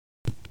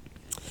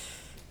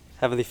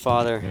Heavenly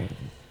Father,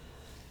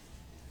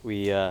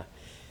 we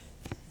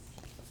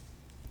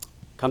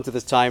come to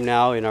this time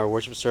now in our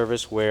worship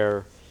service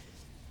where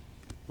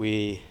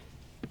we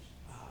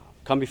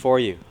come before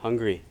you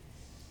hungry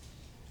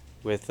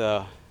with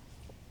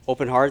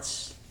open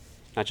hearts,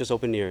 not just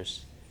open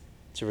ears,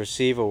 to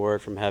receive a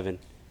word from heaven.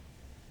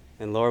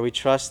 And Lord, we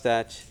trust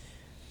that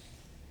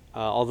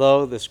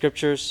although the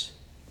scriptures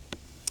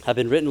have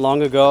been written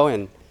long ago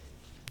and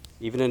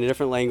even in a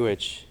different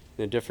language,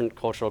 in a different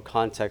cultural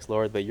context,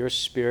 Lord, but your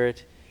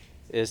Spirit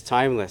is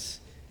timeless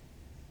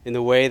in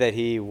the way that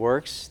he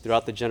works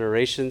throughout the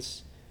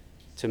generations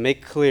to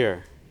make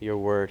clear your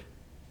word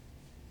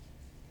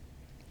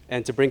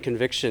and to bring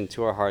conviction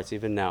to our hearts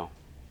even now,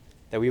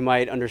 that we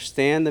might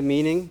understand the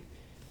meaning,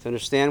 to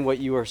understand what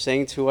you are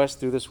saying to us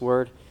through this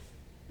word,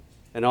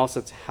 and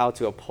also how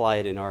to apply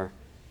it in our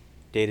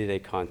day-to-day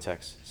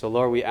context. So,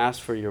 Lord, we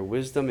ask for your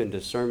wisdom and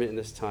discernment in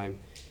this time.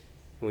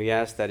 And we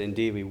ask that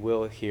indeed we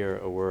will hear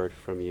a word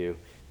from you,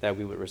 that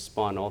we would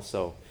respond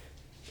also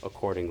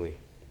accordingly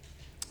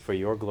for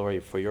your glory,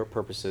 for your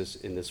purposes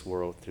in this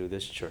world through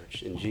this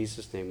church. In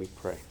Jesus' name we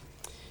pray.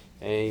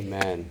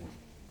 Amen.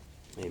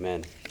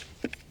 Amen.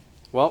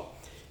 Well,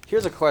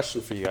 here's a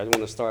question for you. I want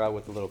to start out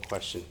with a little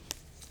question.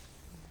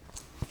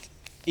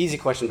 Easy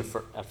question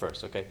at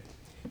first, okay?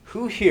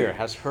 Who here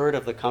has heard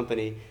of the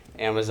company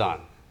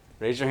Amazon?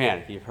 Raise your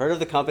hand if you've heard of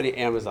the company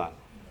Amazon.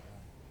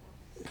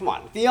 Come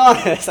on, be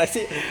honest. I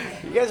see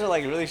you guys are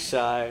like really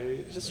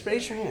shy. Just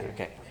raise your hand.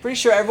 Okay. Pretty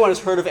sure everyone has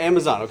heard of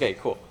Amazon. Okay,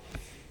 cool.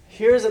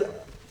 Here's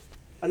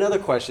another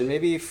question,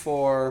 maybe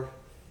for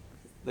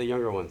the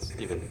younger ones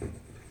even,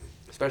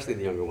 especially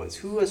the younger ones.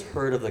 Who has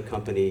heard of the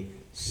company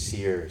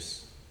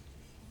Sears?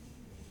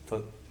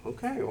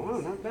 Okay, wow,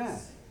 not bad.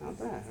 Not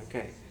bad.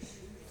 Okay.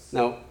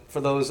 Now, for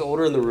those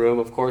older in the room,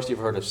 of course you've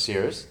heard of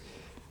Sears.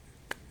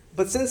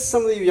 But since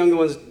some of you younger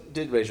ones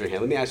did raise your hand,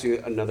 let me ask you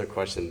another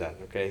question then,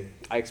 okay?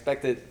 I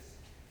expected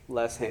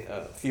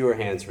fewer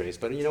hands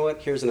raised, but you know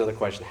what? Here's another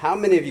question. How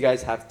many of you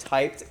guys have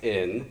typed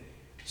in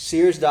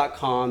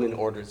Sears.com and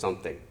ordered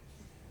something?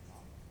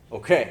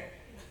 Okay.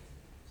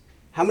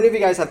 How many of you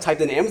guys have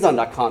typed in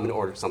Amazon.com and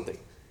ordered something?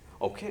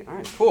 Okay, all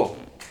right, cool.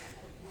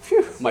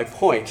 Phew, my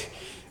point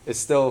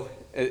is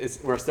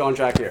we're still on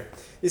track here.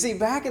 You see,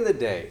 back in the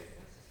day,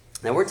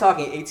 now we're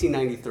talking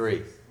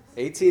 1893.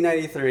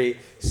 1893,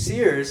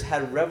 Sears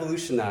had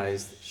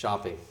revolutionized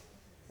shopping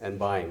and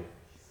buying.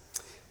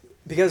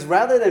 Because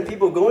rather than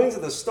people going to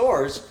the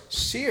stores,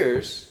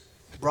 Sears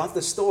brought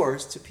the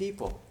stores to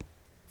people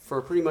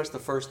for pretty much the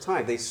first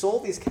time. They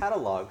sold these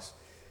catalogs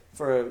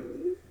for a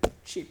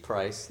cheap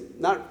price.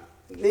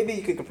 Maybe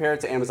you can compare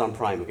it to Amazon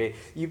Prime, okay?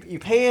 You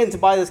pay in to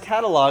buy this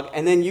catalog,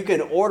 and then you can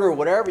order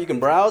whatever. You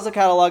can browse the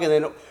catalog and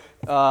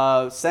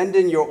then send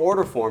in your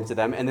order form to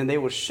them, and then they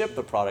will ship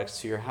the products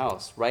to your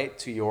house, right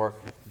to your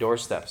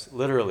doorsteps,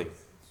 literally.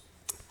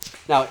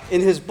 Now,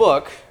 in his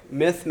book,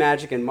 Myth,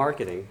 Magic, and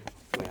Marketing,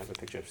 I have a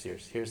picture of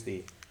Sears. Here's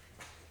the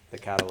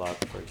catalog,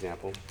 for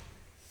example.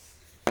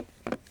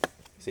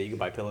 So you can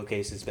buy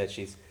pillowcases, bed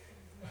sheets,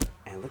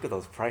 and look at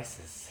those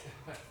prices.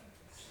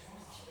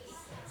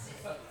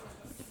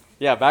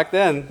 Yeah, back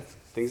then,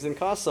 things didn't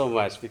cost so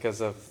much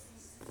because of,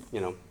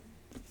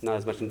 not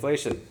as much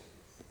inflation.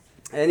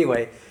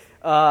 Anyway,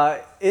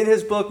 in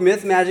his book,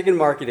 Myth, Magic, and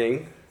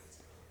Marketing,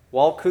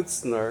 Walt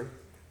Kunstler,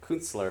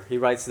 he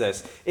writes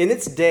this: in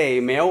its day,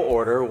 mail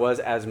order was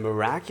as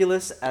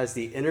miraculous as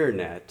the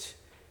internet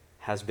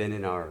has been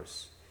in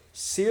ours.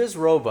 Sears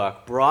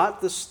Roebuck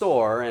brought the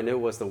store, and it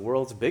was the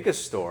world's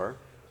biggest store,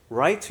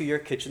 right to your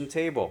kitchen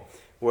table,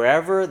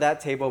 wherever that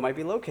table might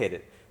be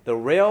located. The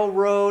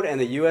railroad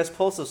and the U.S.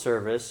 Postal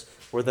Service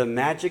were the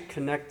magic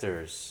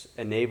connectors,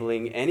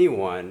 enabling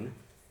anyone,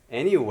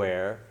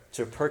 anywhere,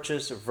 to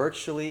purchase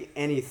virtually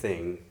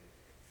anything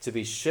to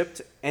be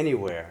shipped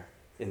anywhere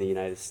in the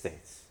United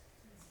States.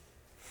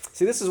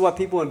 See, this is what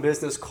people in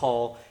business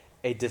call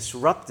a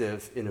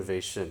disruptive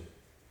innovation.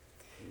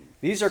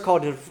 These are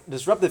called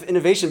disruptive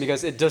innovation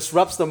because it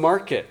disrupts the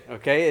market,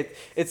 okay?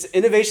 It's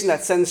innovation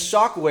that sends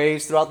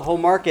shockwaves throughout the whole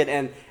market,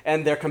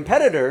 and their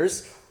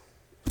competitors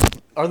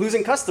are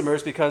losing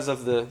customers because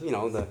of the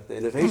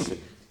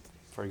innovation.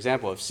 For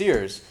example, of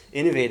Sears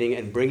innovating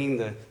and bringing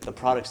the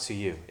products to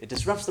you. It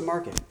disrupts the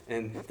market,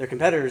 and their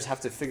competitors have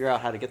to figure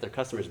out how to get their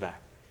customers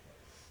back.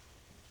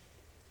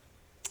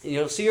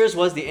 Sears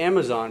was the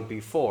Amazon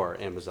before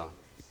Amazon.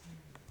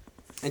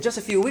 And just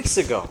a few weeks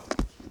ago,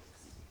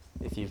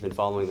 if you've been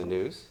following the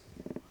news,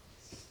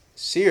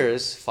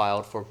 Sears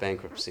filed for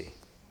bankruptcy,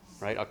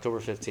 right? October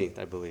 15th,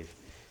 I believe.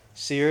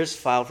 Sears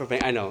filed for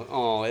bankruptcy. I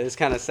know, it's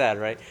kind of sad,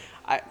 right?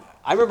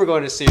 I remember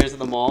going to Sears at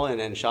the mall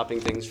and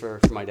shopping things for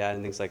my dad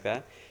and things like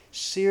that.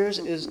 Sears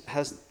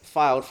has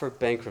filed for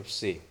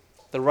bankruptcy.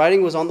 The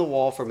writing was on the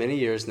wall for many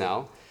years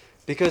now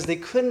because they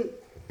couldn't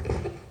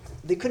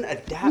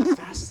adapt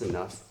fast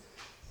enough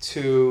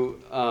to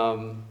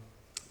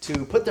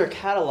put their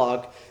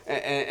catalog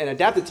and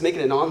adapt it to make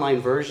it an online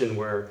version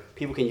where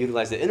people can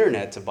utilize the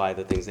internet to buy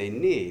the things they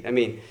need. I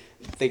mean,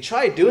 they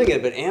tried doing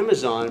it, but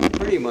Amazon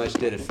pretty much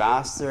did it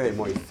faster and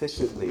more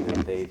efficiently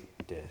than they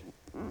did.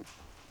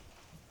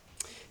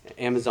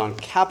 Amazon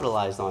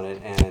capitalized on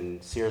it,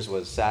 and Sears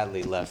was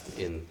sadly left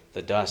in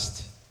the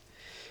dust.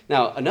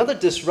 Now, another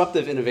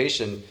disruptive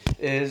innovation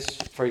is,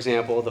 for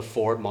example, the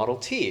Ford Model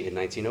T in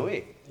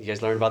 1908. You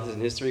guys learned about this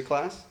in history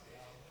class?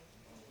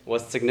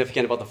 What's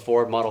significant about the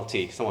Ford Model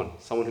T? Someone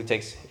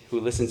who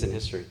listens in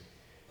history.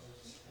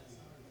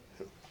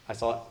 I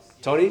saw it.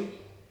 Tony?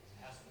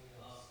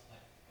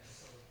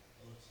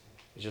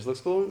 It just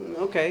looks cool?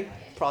 Okay,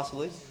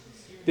 possibly.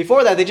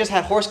 Before that, they just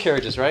had horse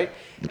carriages, right?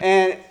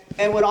 And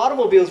when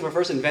automobiles were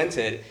first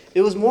invented,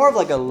 it was more of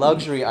like a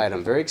luxury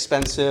item, very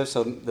expensive,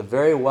 so the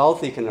very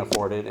wealthy can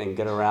afford it and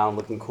get around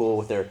looking cool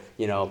with their,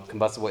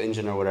 combustible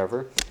engine or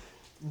whatever.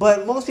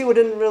 But most people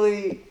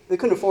they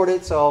couldn't afford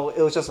it, so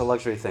it was just a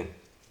luxury thing.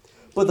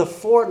 But the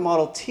Ford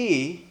Model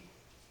T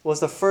was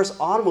the first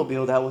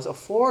automobile that was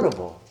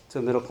affordable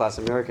to middle-class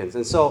Americans.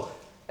 And so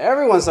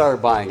everyone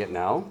started buying it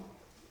now.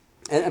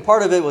 And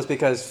part of it was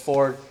because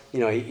Ford,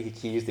 he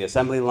used the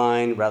assembly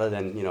line rather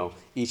than,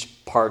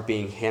 each part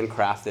being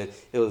handcrafted.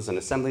 It was an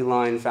assembly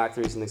line,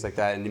 factories and things like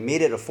that, and it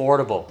made it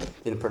affordable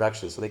in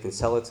production so they can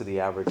sell it to the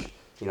average,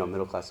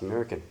 middle-class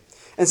American.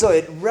 And so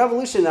it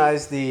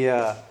revolutionized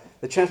the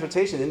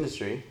transportation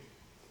industry,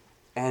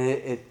 and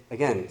it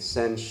again,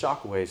 sends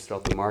shockwaves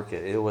throughout the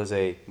market. It was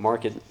a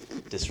market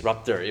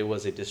disruptor. It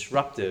was a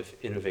disruptive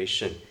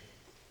innovation.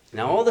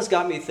 Now, all this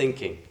got me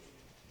thinking,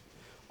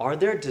 are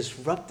there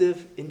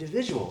disruptive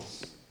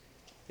individuals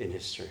in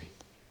history?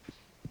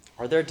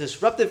 Are there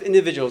disruptive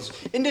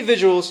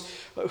individuals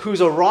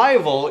whose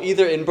arrival,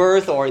 either in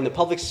birth or in the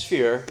public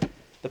sphere,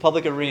 the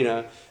public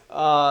arena,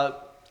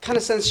 kind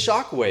of sends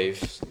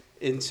shockwaves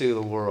into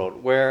the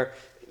world, where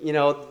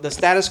the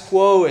status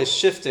quo is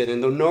shifted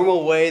and the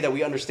normal way that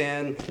we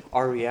understand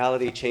our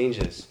reality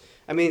changes?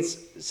 I mean,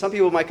 some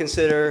people might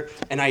consider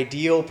an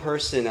ideal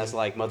person as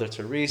like Mother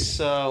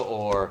Teresa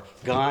or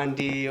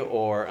Gandhi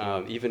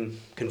or even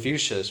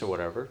Confucius or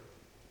whatever.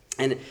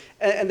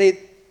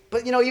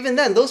 But even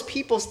then, those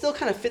people still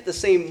kind of fit the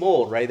same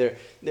mold, right? They're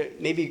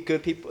maybe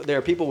good people. There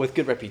are people with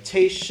good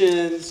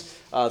reputations.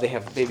 They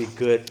have maybe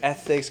good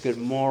ethics, good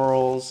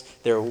morals.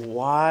 They're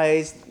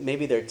wise.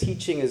 Maybe their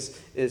teaching has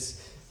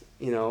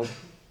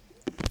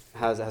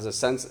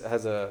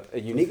a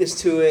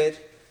uniqueness to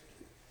it.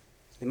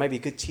 They might be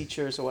good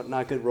teachers or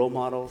whatnot, good role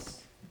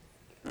models.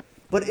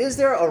 But is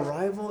their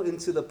arrival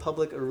into the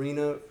public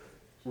arena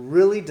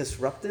really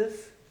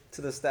disruptive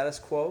to the status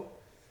quo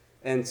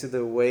and to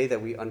the way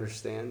that we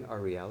understand our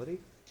reality?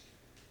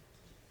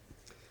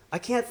 I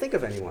can't think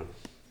of anyone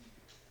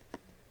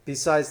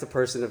besides the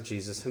person of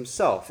Jesus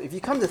himself. If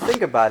you come to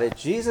think about it,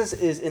 Jesus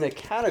is in a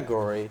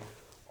category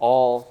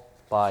all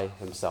by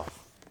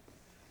himself.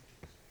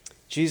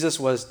 Jesus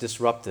was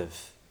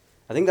disruptive.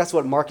 I think that's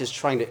what Mark is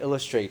trying to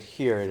illustrate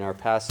here in our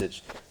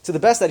passage, to the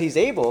best that he's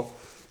able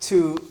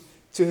to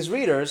his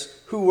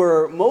readers,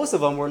 most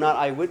of them were not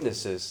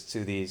eyewitnesses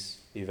to these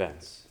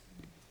events.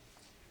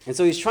 And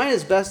so he's trying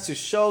his best to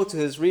show to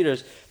his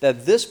readers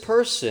that this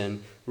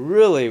person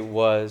really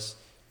was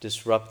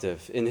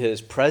disruptive. In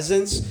his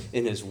presence,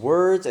 in his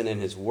words, and in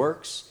his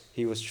works,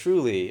 he was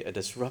truly a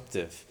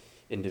disruptive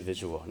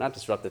individual. Not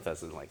disruptive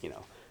as in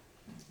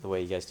the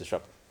way you guys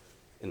disrupt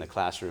in the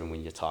classroom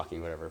when you're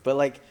talking, whatever.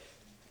 But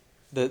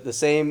the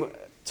same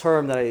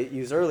term that I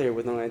used earlier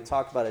when I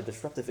talked about a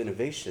disruptive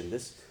innovation,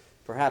 this,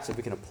 perhaps if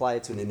we can apply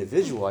it to an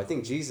individual, I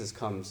think Jesus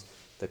comes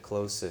the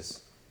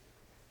closest.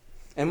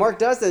 And Mark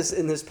does this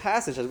in this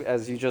passage,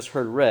 as you just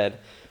heard read,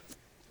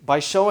 by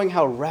showing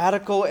how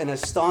radical and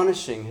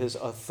astonishing his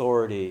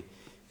authority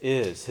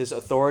is. His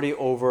authority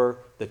over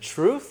the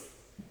truth,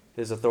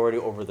 his authority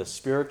over the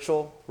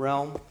spiritual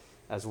realm,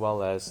 as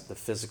well as the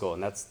physical.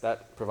 And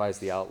that provides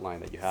the outline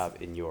that you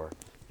have in your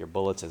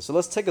bulletin. So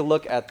let's take a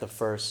look at the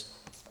first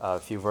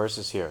few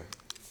verses here.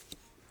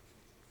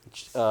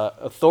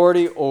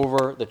 Authority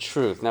over the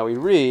truth. Now we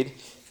read,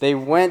 they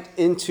went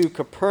into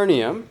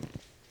Capernaum,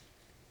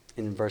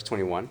 in verse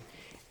 21,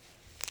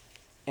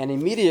 and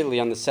immediately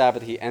on the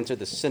Sabbath he entered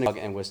the synagogue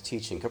and was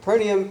teaching.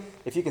 Capernaum,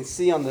 if you can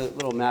see on the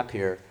little map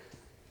here,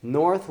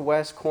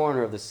 northwest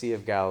corner of the Sea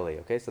of Galilee.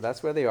 Okay, so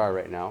that's where they are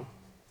right now.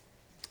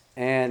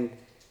 And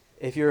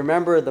if you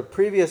remember the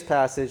previous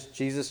passage,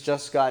 Jesus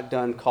just got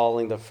done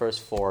calling the first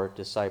 4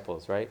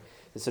 disciples, right?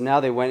 And so now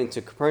they went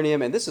into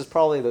Capernaum, and this is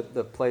probably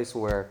the place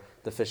where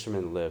the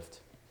fishermen lived.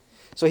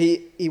 So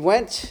they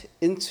went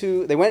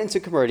into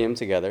Capernaum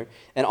together,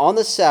 and on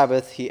the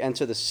Sabbath he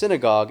entered the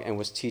synagogue and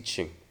was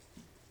teaching.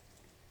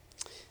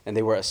 And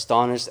they were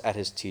astonished at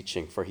his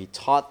teaching, for he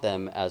taught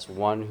them as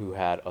one who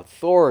had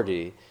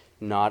authority,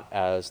 not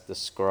as the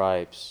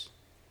scribes.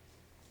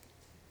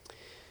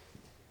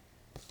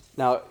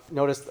 Now,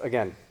 notice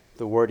again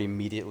the word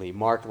immediately.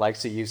 Mark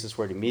likes to use this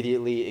word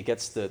immediately. It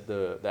gets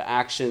the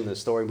action, the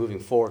story moving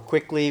forward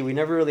quickly. We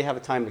never really have a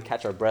time to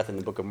catch our breath in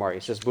the book of Mark.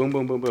 It's just boom,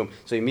 boom, boom, boom.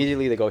 So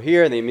immediately they go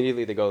here, and then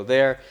immediately they go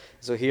there.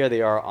 So here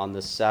they are on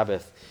the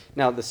Sabbath.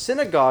 Now, the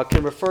synagogue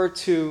can refer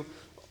to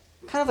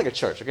kind of like a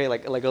church, okay,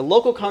 like a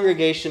local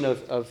congregation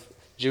of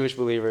Jewish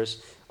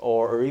believers,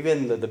 or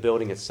even the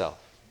building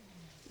itself.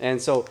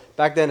 And so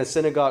back then, a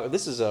synagogue,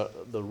 this is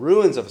the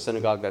ruins of a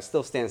synagogue that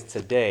still stands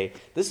today.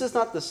 This is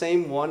not the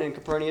same one in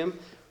Capernaum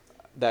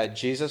that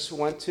Jesus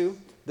went to.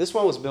 This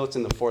one was built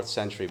in the 4th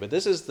century, but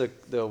this is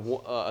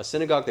a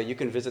synagogue that you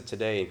can visit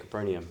today in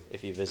Capernaum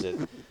if you visit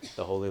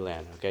the Holy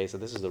Land. Okay, so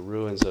this is the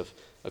ruins of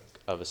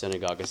a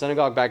synagogue. A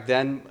synagogue back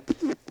then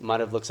might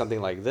have looked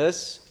something like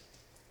this,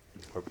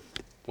 or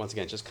once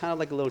again, just kind of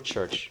like a little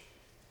church.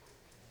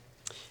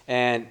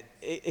 And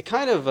it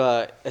kind of,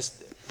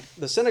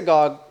 the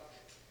synagogue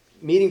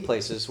meeting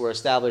places were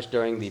established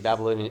during the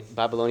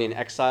Babylonian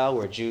exile,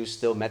 where Jews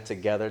still met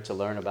together to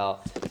learn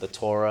about the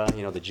Torah,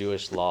 the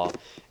Jewish law.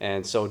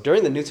 And so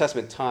during the New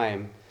Testament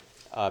time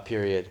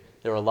period,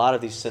 there were a lot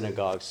of these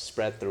synagogues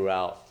spread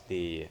throughout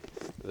the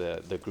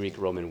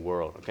Greek-Roman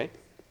world, okay?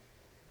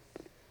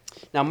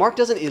 Now, Mark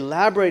doesn't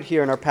elaborate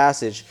here in our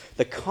passage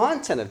the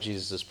content of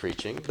Jesus'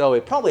 preaching, though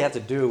it probably had to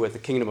do with the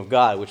kingdom of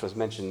God, which was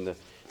mentioned in the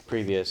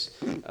previous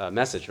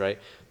message, right?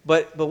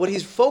 But what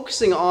he's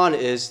focusing on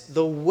is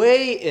the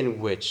way in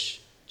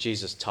which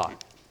Jesus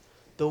taught.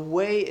 The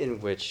way in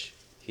which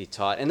he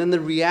taught. And then the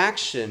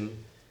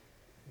reaction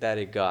that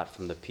it got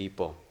from the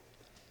people.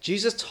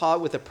 Jesus taught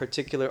with a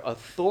particular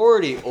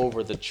authority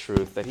over the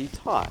truth that he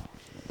taught.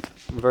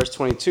 In verse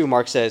 22,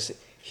 Mark says,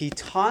 he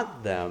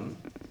taught them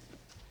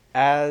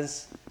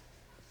as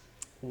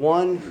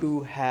one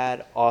who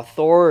had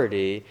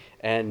authority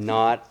and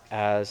not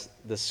as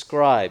the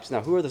scribes. Now,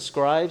 who are the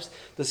scribes?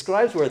 The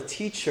scribes were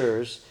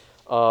teachers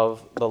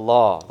of the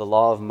law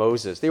of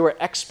Moses. They were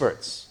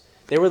experts.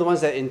 They were the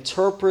ones that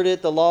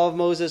interpreted the law of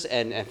Moses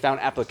and found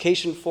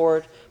application for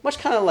it, much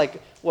kind of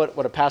like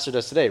what a pastor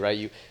does today, right?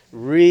 You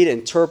read,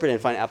 interpret, and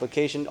find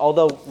application,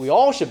 although we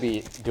all should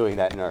be doing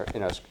that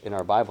in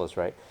our Bibles,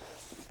 right?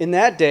 In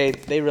that day,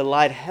 they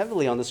relied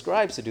heavily on the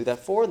scribes to do that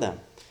for them.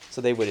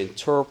 So they would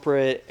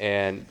interpret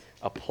and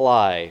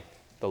apply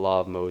the law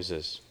of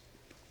Moses.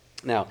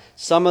 Now,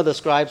 some of the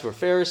scribes were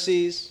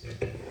Pharisees.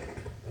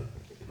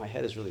 My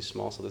head is really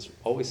small, so this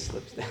always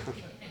slips down.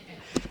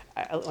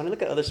 When I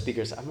look at other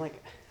speakers, I'm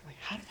like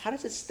how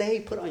does it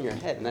stay put on your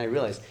head? And I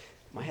realize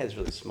my head is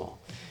really small.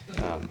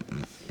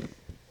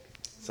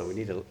 So we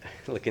need to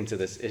look into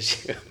this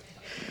issue.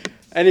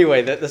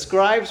 Anyway, the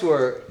scribes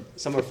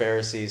some were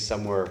Pharisees,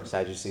 some were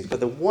Sadducees. But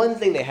the one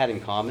thing they had in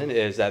common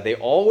is that they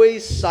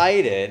always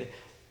cited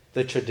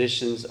the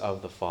traditions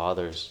of the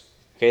fathers.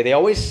 Okay, they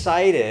always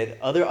cited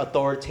other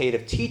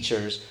authoritative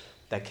teachers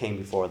that came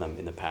before them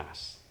in the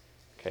past.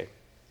 Okay,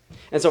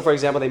 and so, for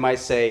example, they might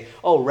say,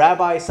 "Oh,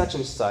 Rabbi such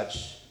and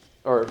such,"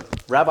 or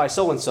 "Rabbi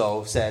so and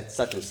so said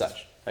such and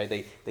such." Right?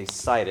 They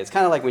cite it. It's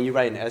kind of like when you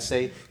write an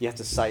essay, you have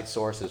to cite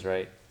sources,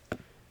 right?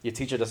 Your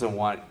teacher doesn't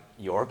want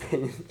your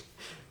opinion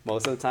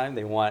most of the time.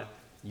 They want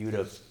you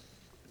to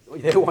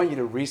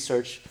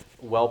research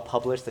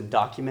well-published and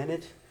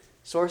documented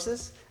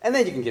sources, and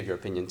then you can give your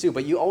opinion too.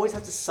 But you always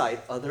have to cite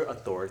other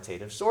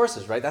authoritative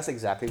sources, right? That's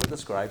exactly what the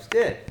scribes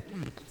did.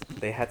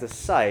 They had to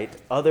cite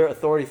other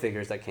authority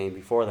figures that came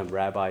before them,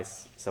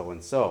 rabbis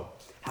so-and-so.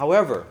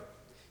 However,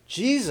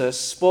 Jesus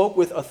spoke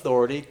with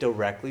authority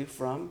directly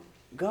from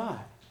God.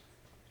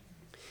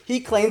 He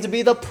claimed to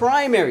be the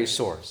primary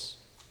source.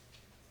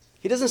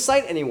 He doesn't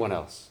cite anyone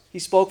else. He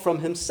spoke from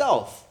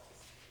himself.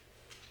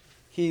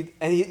 He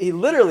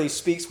literally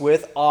speaks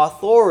with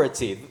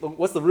authority.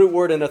 What's the root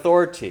word in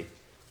authority?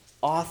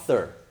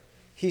 Author.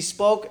 He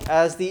spoke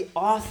as the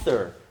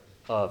author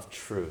of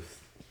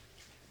truth.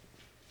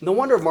 No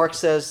wonder Mark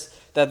says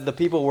that the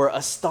people were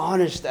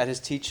astonished at his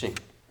teaching.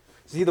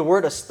 See, the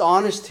word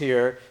astonished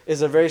here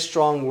is a very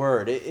strong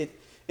word. It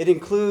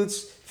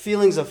includes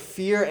feelings of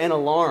fear and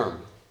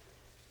alarm.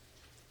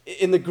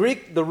 In the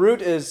Greek, the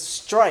root is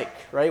strike,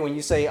 right? When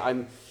you say,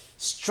 I'm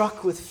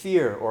struck with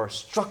fear or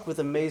struck with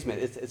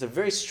amazement, it's a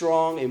very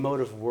strong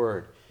emotive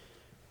word.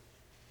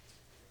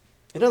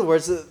 In other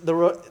words,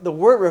 the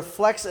word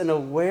reflects an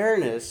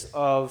awareness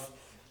of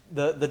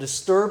the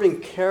disturbing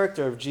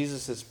character of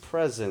Jesus'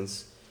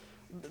 presence.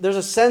 There's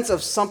a sense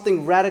of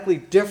something radically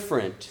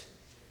different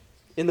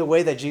in the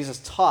way that Jesus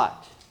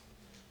taught.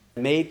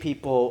 It made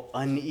people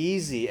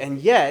uneasy and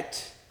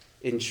yet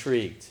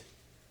intrigued,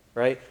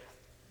 right?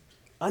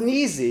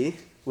 Uneasy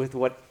with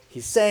what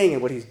he's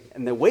saying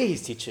and the way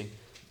he's teaching,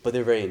 but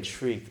they're very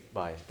intrigued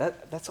by it.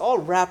 That's all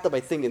wrapped up, I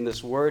think, in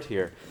this word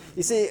here.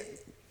 You see,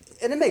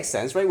 and it makes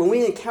sense, right? When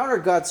we encounter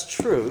God's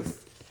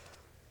truth,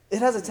 it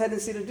has a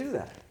tendency to do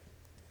that,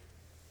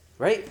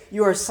 right?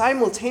 You are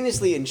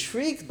simultaneously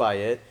intrigued by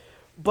it,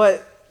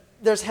 but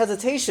there's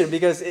hesitation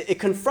because it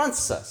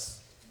confronts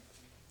us.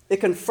 It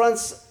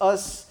confronts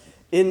us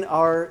in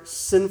our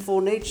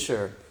sinful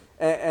nature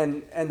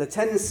and the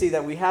tendency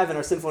that we have in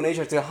our sinful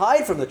nature to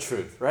hide from the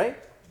truth, right?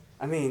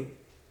 I mean,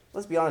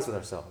 let's be honest with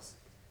ourselves.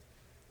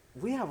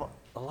 We have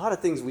a lot of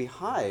things we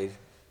hide,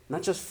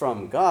 not just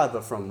from God,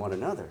 but from one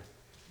another.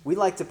 We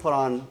like to put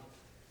on,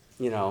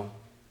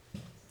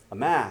 a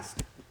mask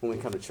when we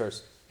come to church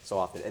so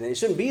often. And it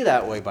shouldn't be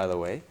that way, by the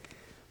way.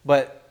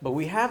 But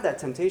we have that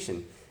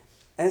temptation.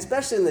 And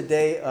especially in the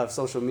day of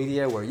social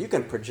media where you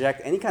can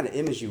project any kind of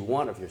image you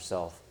want of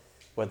yourself,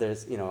 whether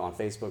it's, on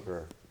Facebook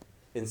or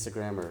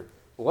Instagram or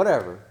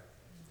whatever,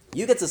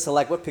 you get to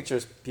select what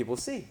pictures people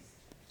see.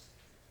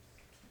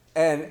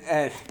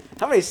 And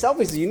how many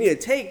selfies do you need to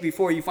take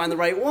before you find the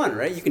right one,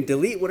 right? You can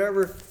delete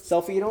whatever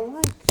selfie you don't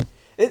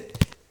like.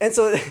 And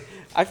so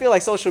I feel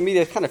like social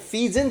media kind of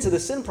feeds into the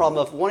sin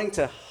problem of wanting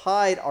to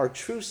hide our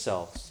true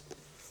selves.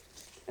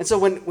 And so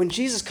when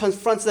Jesus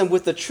confronts them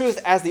with the truth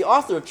as the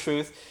author of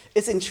truth,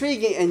 it's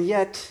intriguing, and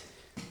yet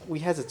we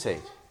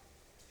hesitate.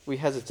 We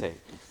hesitate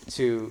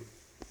to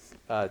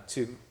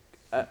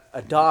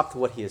adopt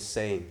what he is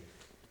saying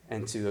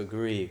and to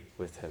agree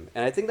with him.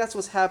 And I think that's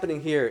what's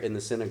happening here in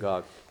the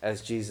synagogue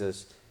as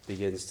Jesus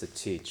begins to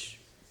teach.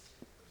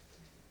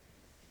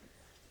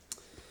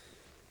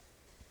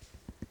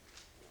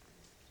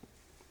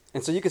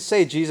 And so you could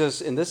say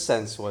Jesus, in this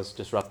sense, was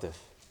disruptive.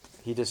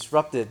 He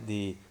disrupted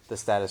the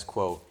status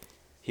quo.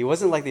 He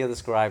wasn't like the other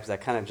scribes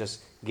that kind of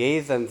just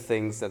gave them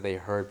things that they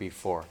heard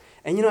before.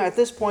 And at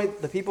this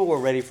point, the people were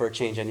ready for a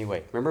change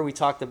anyway. Remember we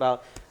talked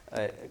about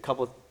a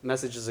couple of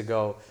messages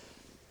ago,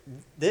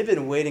 they've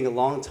been waiting a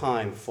long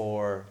time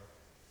for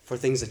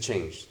things to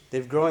change.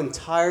 They've grown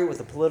tired with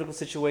the political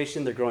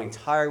situation. They're growing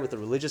tired with the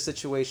religious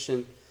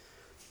situation.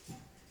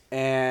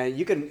 And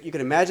you can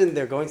imagine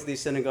they're going to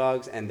these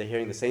synagogues and they're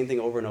hearing the same thing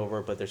over and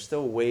over, but they're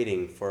still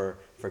waiting for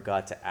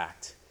God to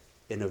act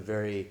in a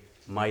very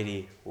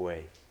mighty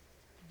way.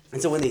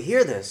 And so when they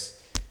hear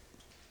this,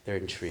 they're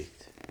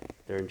intrigued.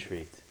 They're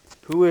intrigued.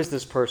 Who is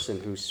this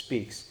person who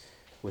speaks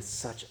with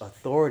such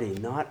authority,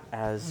 not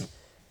as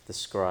the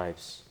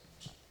scribes?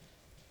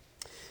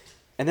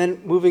 And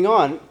then moving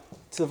on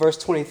to verse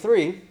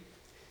 23,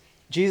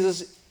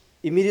 Jesus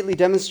immediately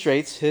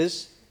demonstrates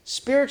his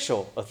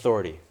spiritual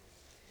authority.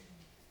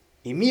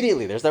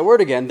 Immediately, there's that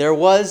word again, there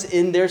was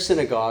in their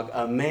synagogue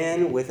a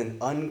man with an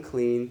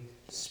unclean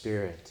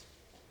spirit.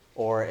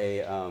 Or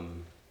I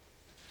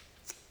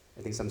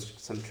think some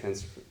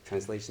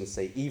translations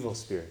say evil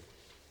spirit,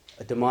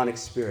 a demonic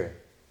spirit.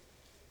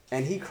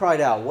 And he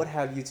cried out, "What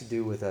have you to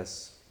do with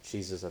us,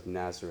 Jesus of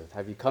Nazareth?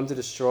 Have you come to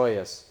destroy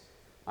us?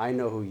 I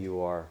know who you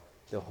are,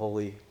 the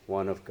Holy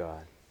One of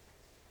God."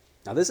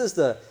 Now this is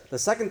the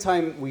second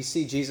time we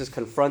see Jesus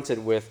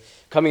confronted with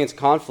coming into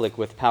conflict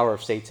with power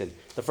of Satan.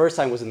 The first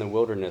time was in the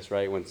wilderness,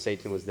 right, when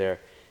Satan was there.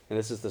 And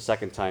this is the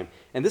second time.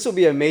 And this will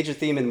be a major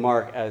theme in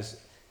Mark as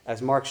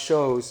Mark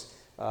shows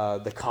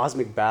the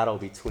cosmic battle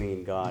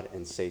between God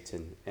and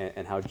Satan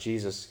and how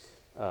Jesus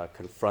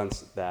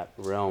confronts that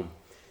realm.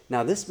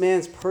 Now this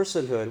man's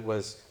personhood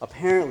was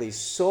apparently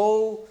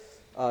so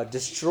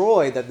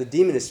destroyed that the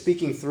demon is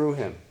speaking through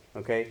him,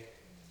 okay?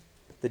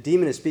 The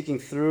demon is speaking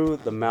through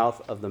the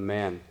mouth of the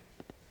man.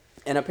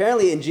 And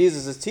apparently in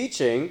Jesus'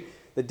 teaching,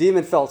 the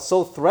demon felt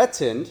so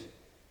threatened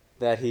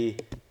that he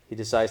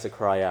decides to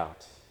cry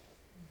out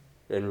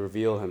and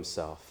reveal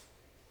himself.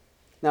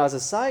 Now, as a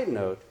side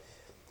note,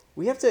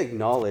 we have to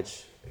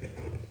acknowledge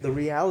the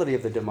reality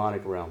of the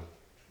demonic realm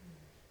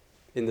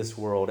in this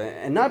world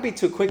and not be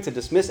too quick to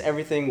dismiss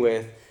everything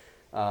with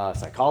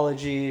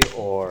psychology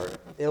or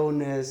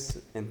illness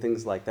and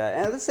things like that.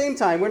 And at the same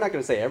time, we're not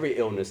going to say every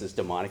illness is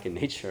demonic in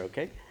nature,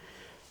 okay?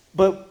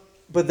 But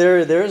there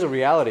is a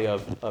reality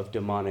of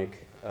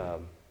demonic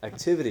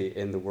activity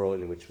in the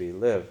world in which we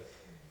live.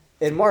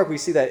 In Mark, we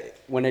see that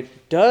when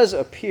it does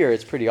appear,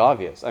 it's pretty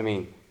obvious. I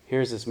mean,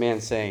 here's this man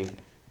saying,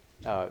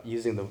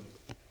 using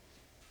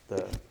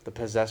the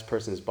possessed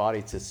person's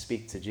body to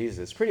speak to Jesus.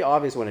 It's pretty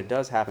obvious when it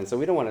does happen. So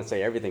we don't want to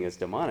say everything is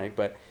demonic,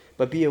 but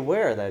be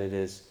aware that it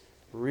is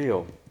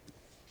real.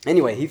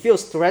 Anyway, he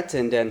feels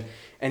threatened and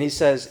he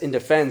says in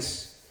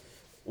defense,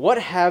 "What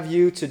have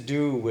you to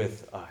do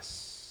with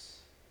us?"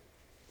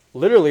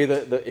 Literally,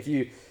 if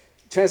you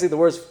translate the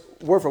words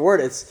word for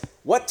word, it's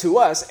 "what to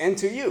us and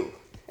to you."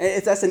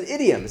 And that's an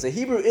idiom. It's a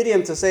Hebrew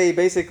idiom to say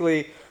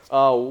basically,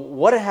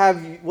 what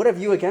have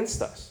you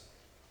against us?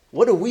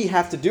 What do we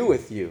have to do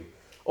with you?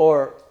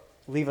 Or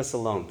leave us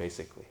alone,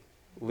 basically.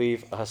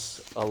 Leave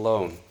us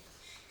alone.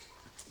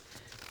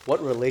 What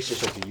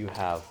relationship do you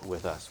have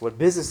with us? What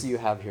business do you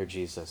have here,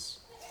 Jesus?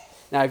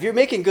 Now, if you're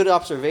making good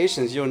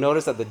observations, you'll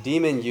notice that the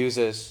demon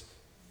uses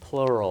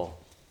plural,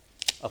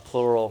 a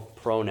plural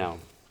pronoun.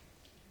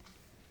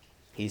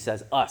 He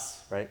says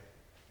us, right?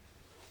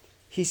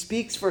 He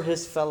speaks for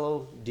his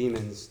fellow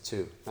demons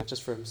too, not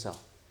just for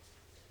himself.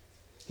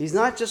 He's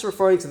not just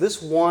referring to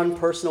this one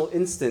personal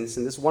instance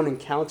and this one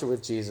encounter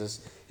with Jesus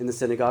in the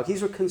synagogue.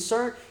 He's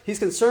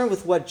concerned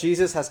with what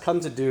Jesus has come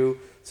to do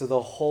to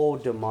the whole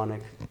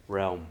demonic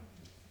realm.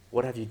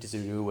 What have you to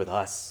do with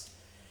us?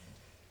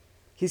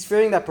 He's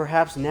fearing that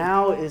perhaps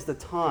now is the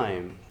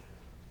time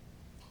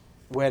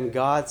when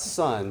God's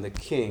Son, the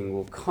King,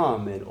 will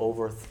come and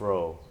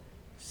overthrow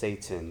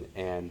Satan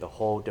and the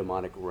whole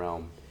demonic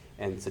realm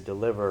and to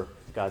deliver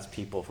God's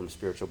people from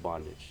spiritual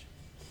bondage.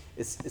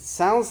 It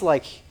sounds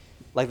like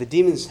the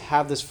demons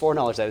have this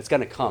foreknowledge that it's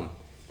going to come.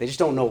 They just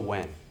don't know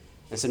when.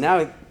 And so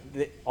now,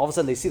 all of a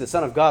sudden, they see the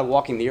Son of God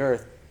walking the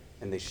earth,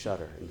 and they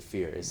shudder in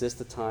fear. Is this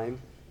the time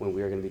when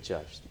we are going to be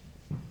judged?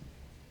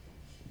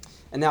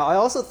 And now I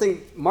also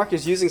think Mark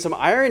is using some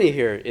irony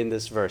here in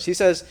this verse. He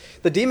says,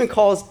 the demon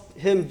calls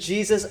him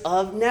Jesus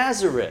of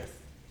Nazareth.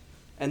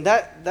 And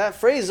that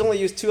phrase is only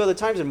used 2 other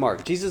times in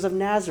Mark. Jesus of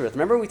Nazareth.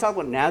 Remember we talked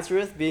about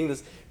Nazareth being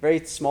this very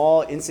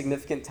small,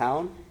 insignificant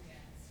town?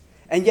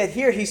 And yet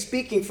here he's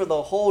speaking for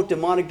the whole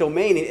demonic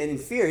domain and in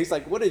fear. He's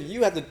like, what do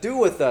you have to do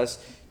with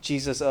us,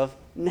 Jesus of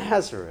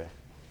Nazareth?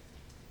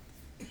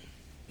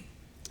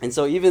 And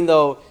so even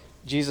though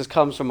Jesus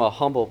comes from a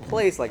humble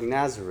place like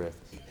Nazareth,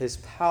 his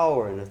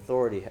power and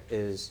authority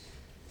is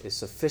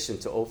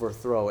sufficient to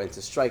overthrow and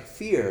to strike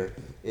fear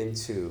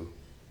into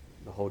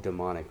the whole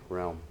demonic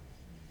realm.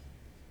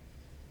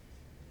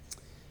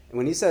 And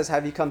when he says,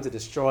 have you come to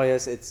destroy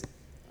us, it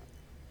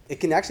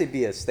can actually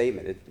be a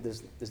statement.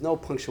 There's no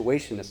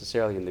punctuation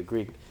necessarily in the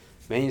Greek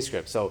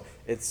manuscript. So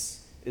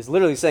it's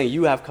literally saying,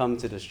 you have come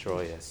to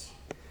destroy us.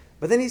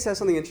 But then he says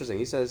something interesting.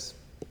 He says,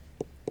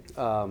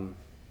 I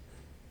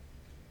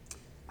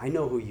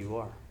know who you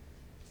are.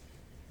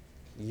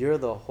 You're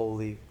the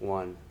Holy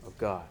One of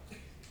God.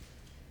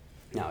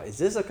 Now, is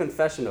this a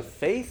confession of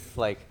faith,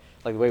 like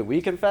the way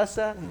we confess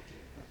that?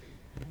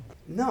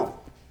 No.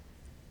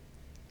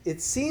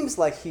 It seems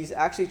like he's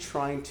actually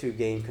trying to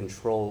gain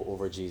control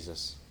over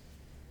Jesus.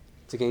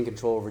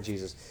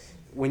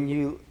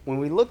 When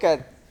we look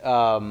at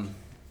kind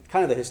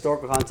of the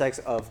historical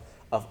context of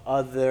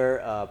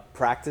other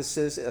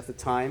practices at the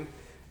time,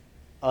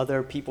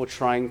 other people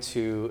trying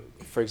to,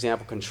 for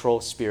example, control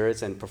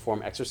spirits and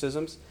perform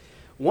exorcisms,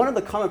 one of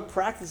the common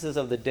practices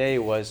of the day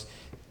was,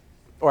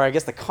 or I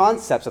guess the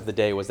concepts of the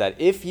day was that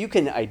if you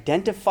can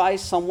identify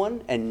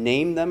someone and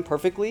name them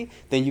perfectly,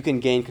 then you can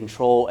gain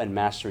control and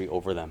mastery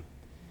over them.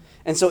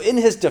 And so in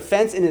his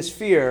defense, in his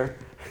fear,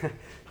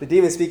 the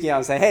demon speaking out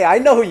and saying, hey, I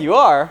know who you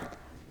are.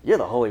 You're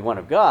the Holy One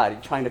of God.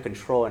 He's trying to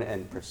control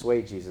and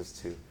persuade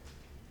Jesus to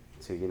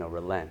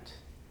relent.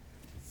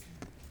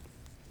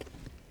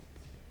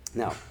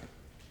 Now,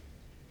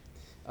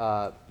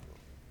 let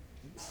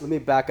me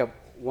back up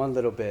one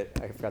little bit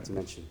I forgot to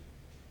mention.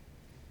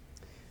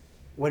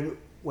 When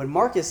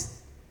Mark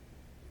is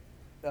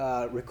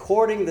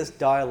recording this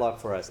dialogue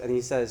for us, and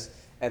he says,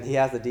 and he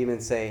has the demon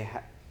say,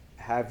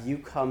 have you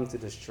come to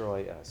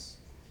destroy us?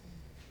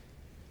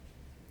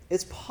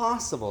 It's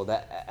possible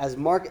that as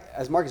Mark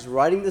is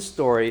writing the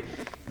story,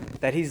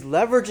 that he's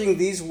leveraging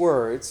these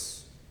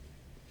words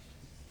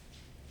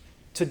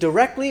to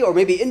directly or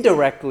maybe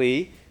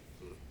indirectly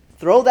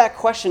throw that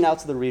question out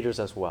to the readers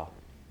as well.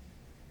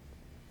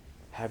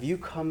 Have you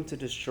come to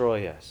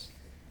destroy us?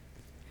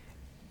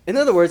 In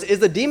other words, is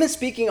the demon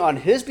speaking on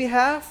his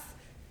behalf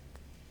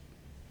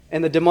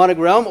in the demonic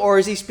realm, or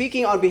is he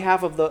speaking on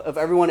behalf of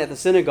everyone at the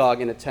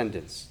synagogue in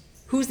attendance?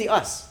 Who's the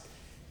us?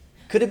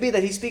 Could it be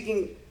that he's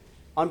speaking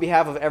on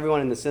behalf of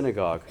everyone in the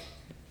synagogue?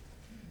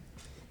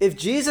 If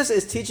Jesus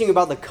is teaching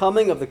about the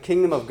coming of the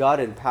kingdom of God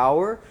in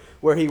power,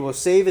 where he will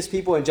save his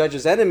people and judge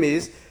his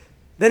enemies,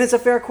 then it's a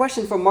fair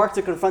question for Mark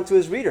to confront to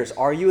his readers.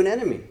 Are you an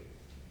enemy?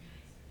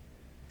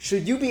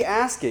 Should you be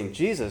asking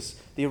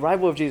Jesus, the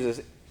arrival of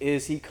Jesus,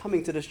 is he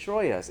coming to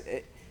destroy us?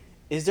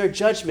 Is there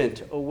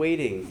judgment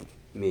awaiting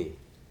me?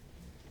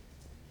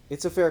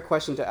 It's a fair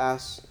question to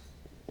ask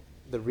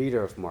the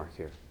reader of Mark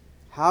here.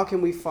 How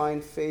can we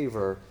find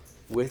favor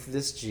with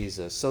this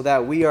Jesus so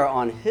that we are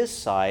on his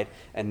side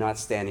and not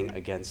standing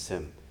against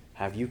him?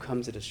 Have you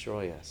come to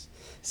destroy us?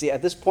 See,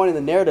 at this point in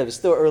the narrative, it's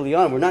still early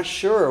on. We're not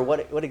sure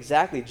what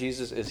exactly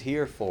Jesus is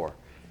here for.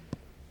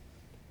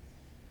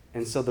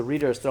 And so the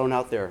reader is thrown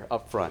out there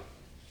up front.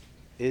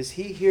 Is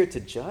he here to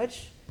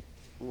judge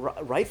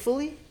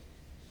rightfully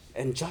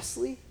and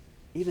justly,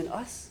 even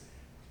us?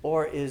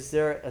 Or is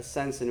there a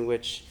sense in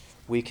which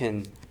we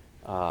can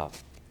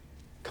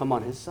come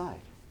on his side?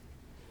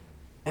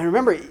 And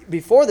remember,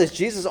 before this,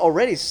 Jesus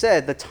already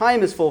said, the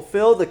time is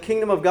fulfilled, the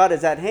kingdom of God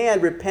is at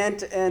hand,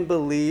 repent and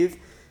believe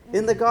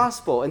in the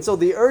gospel. And so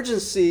the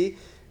urgency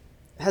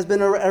has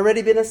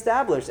already been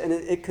established, and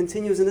it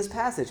continues in this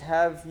passage.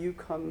 Have you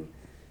come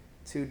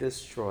to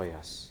destroy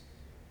us?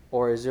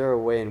 Or is there a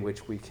way in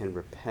which we can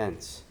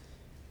repent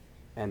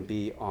and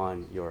be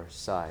on your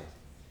side?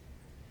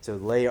 To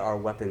lay our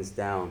weapons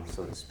down,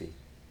 so to speak.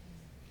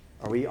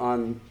 Are we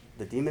on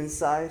the demon's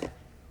side,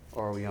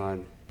 or are we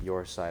on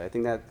your side? I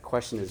think that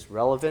question is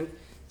relevant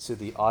to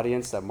the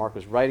audience that Mark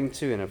was writing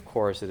to, and of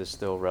course it is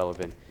still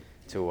relevant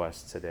to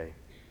us today.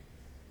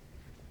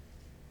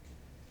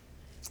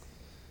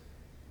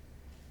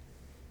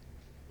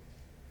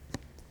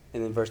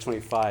 And in verse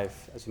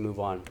 25, as we move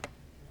on,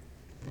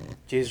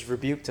 Jesus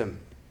rebuked him,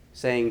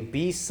 saying,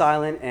 "Be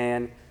silent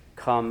and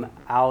come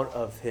out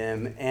of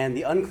him." And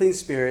the unclean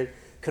spirit,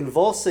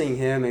 convulsing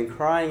him and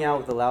crying out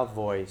with a loud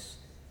voice,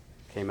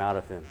 came out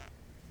of him.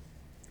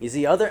 You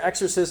see, other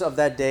exorcists of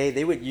that day,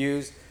 they would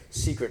use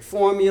secret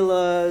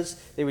formulas,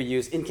 they would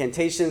use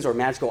incantations or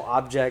magical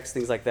objects,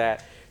 things like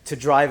that, to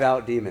drive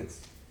out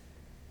demons.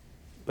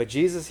 But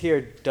Jesus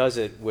here does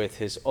it with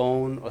his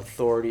own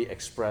authority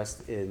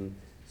expressed in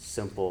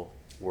simple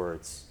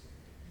words.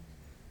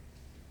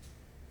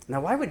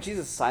 Now, why would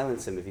Jesus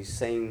silence him if he's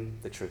saying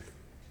the truth?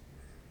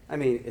 I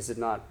mean, is it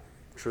not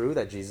true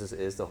that Jesus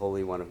is the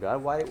Holy One of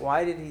God,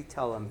 why did he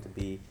tell them to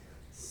be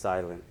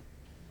silent?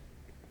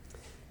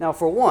 Now,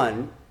 for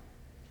one,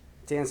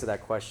 to answer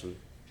that question,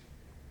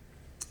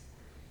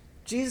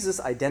 Jesus'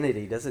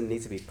 identity doesn't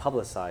need to be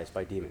publicized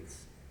by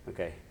demons.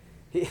 Okay?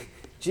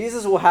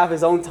 Jesus will have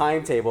his own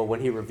timetable when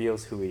he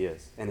reveals who he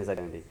is and his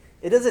identity.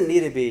 It doesn't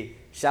need to be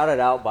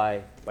shouted out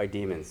by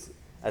demons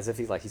as if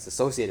he's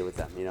associated with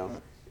them,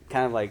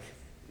 Kind of like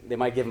they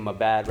might give him a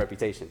bad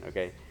reputation,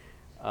 okay?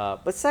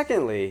 But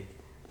secondly,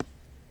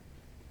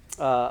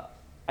 I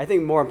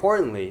think more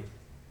importantly,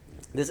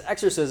 this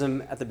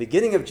exorcism at the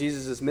beginning of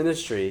Jesus'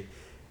 ministry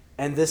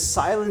and this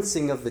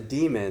silencing of the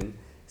demon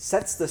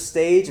sets the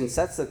stage and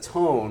sets the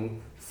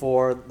tone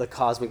for the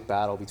cosmic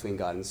battle between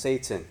God and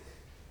Satan.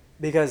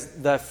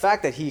 Because the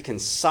fact that he can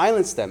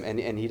silence them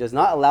and he does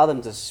not allow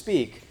them to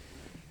speak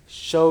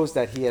shows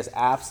that he has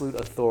absolute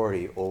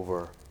authority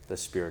over the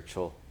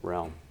spiritual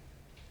realm.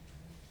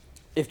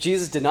 If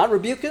Jesus did not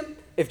rebuke him,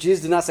 if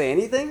Jesus did not say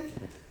anything,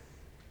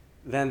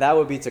 then that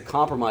would be to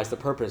compromise the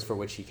purpose for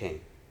which he came,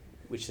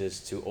 which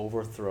is to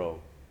overthrow,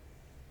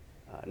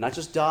 not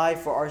just die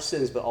for our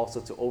sins, but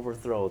also to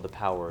overthrow the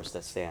powers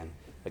that stand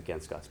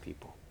against God's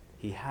people.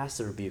 He has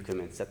to rebuke him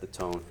and set the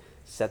tone,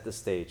 set the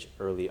stage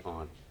early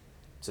on,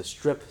 to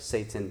strip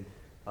Satan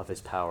of his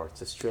power,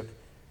 to strip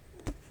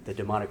the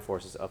demonic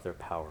forces of their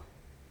power.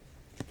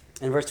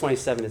 In verse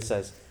 27 it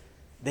says,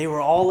 "They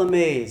were all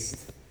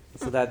amazed,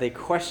 so that they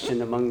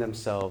questioned among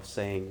themselves,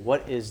 saying,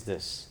 'What is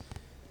this?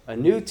 A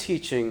new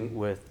teaching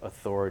with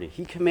authority.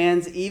 He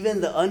commands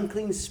even the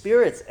unclean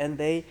spirits, and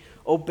they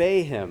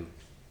obey him.'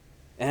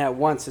 And at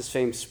once his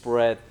fame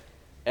spread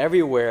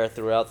everywhere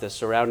throughout the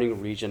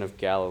surrounding region of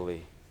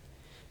Galilee."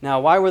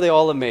 Now, why were they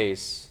all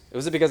amazed?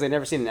 Was it because they'd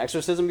never seen an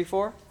exorcism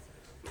before?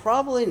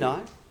 Probably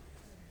not.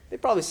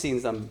 They'd probably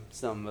seen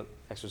some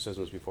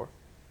exorcisms before.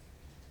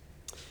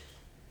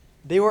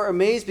 They were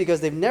amazed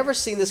because they've never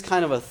seen this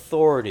kind of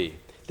authority.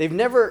 They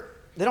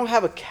don't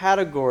have a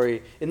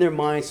category in their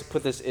minds to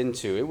put this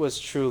into. It was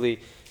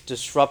truly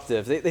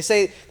disruptive. They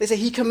say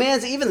he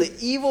commands even the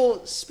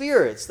evil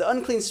spirits, the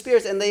unclean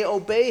spirits, and they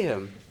obey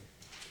him.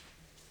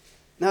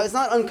 Now, it's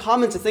not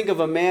uncommon to think of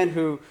a man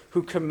who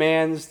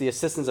commands the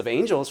assistance of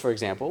angels, for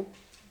example,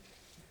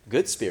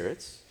 good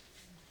spirits.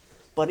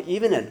 But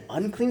even an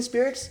unclean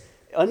spirit,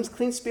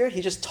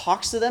 he just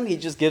talks to them, he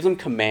just gives them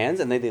commands,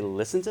 and they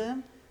listen to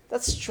him?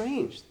 That's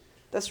strange.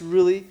 That's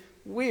really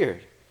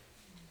weird.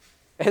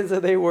 And so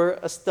they were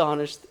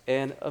astonished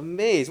and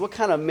amazed. What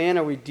kind of man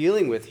are we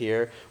dealing with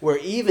here where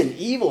even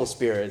evil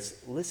spirits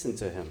listen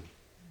to him?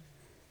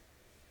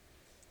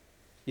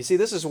 You see,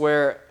 this is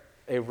where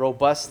a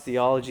robust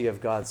theology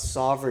of God's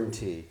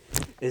sovereignty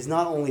is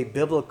not only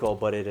biblical,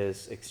 but it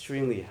is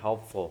extremely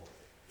helpful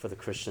for the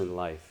Christian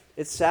life.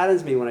 It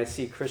saddens me when I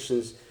see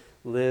Christians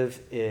live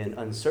in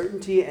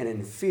uncertainty and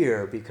in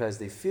fear because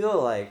they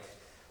feel like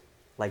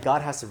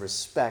God has to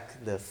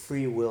respect the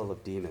free will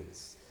of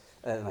demons.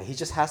 Like he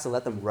just has to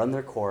let them run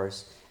their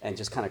course and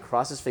just kind of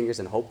cross his fingers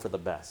and hope for the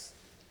best,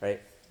 right?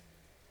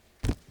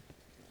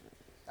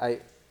 I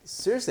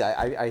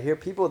hear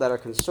people that are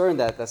concerned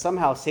that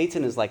somehow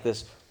Satan is like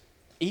this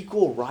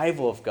equal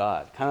rival of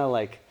God, kind of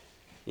like,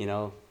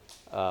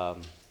 I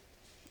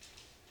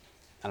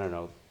don't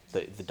know,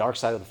 the dark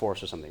side of the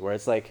force or something, where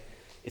it's like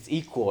it's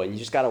equal and you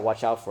just got to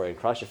watch out for it and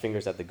cross your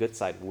fingers that the good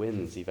side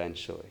wins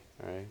eventually,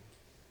 all right?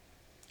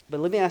 But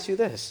let me ask you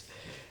this.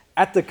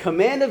 At the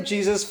command of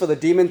Jesus for the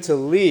demon to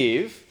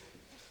leave,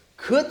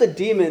 could the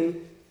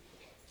demon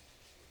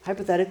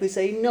hypothetically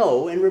say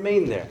no and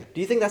remain there? Do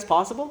you think that's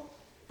possible?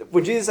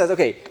 When Jesus says,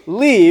 okay,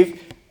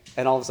 leave,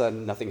 and all of a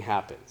sudden nothing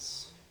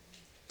happens.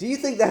 Do you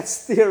think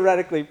that's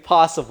theoretically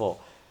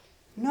possible?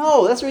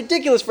 No, that's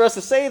ridiculous for us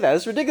to say that.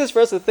 It's ridiculous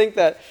for us to think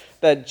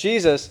that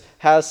Jesus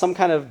has some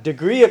kind of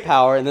degree of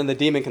power and then the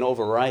demon can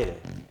override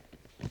it.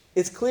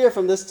 It's clear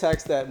from this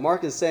text that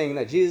Mark is saying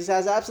that Jesus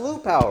has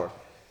absolute power.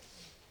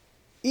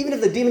 Even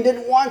if the demon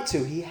didn't want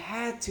to, he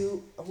had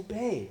to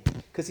obey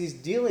because he's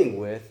dealing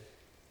with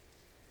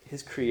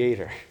his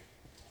creator.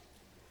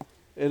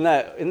 Isn't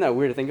that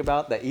weird to think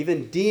about? That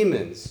even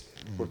demons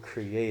were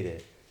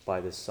created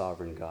by this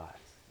sovereign God.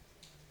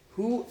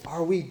 Who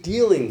are we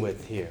dealing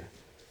with here?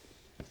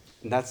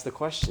 And that's the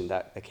question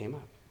that came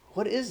up.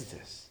 What is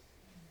this?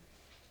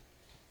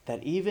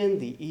 That even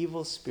the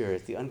evil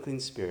spirits, the unclean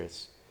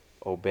spirits,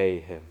 obey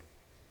him.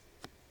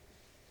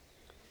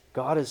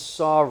 God is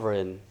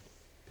sovereign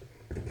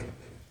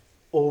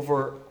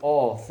over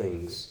all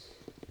things,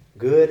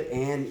 good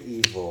and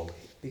evil,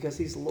 because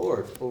he's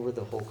Lord over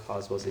the whole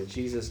cosmos, and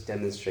Jesus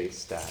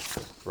demonstrates that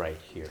right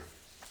here.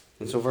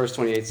 And so verse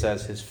 28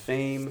 says, his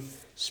fame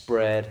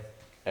spread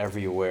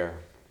everywhere.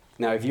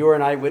 Now, if you were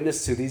an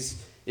eyewitness to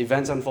these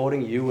events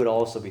unfolding, you would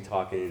also be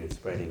talking and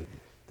spreading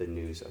the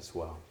news as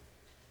well.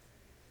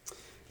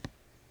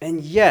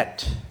 And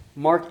yet,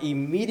 Mark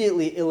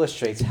immediately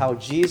illustrates how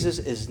Jesus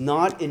is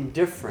not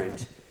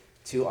indifferent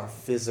to our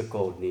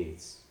physical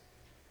needs.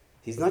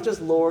 He's not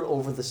just Lord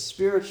over the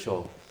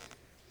spiritual,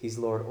 he's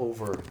Lord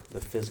over the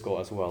physical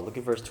as well. Look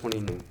at verse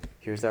 29.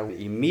 Here's that.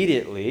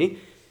 Immediately,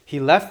 he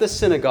left the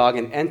synagogue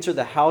and entered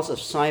the house of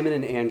Simon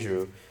and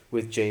Andrew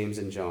with James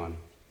and John.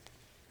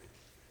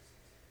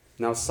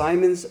 Now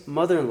Simon's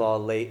mother-in-law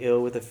lay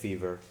ill with a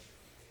fever,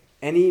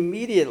 and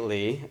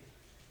immediately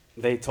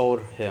they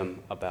told him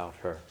about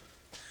her.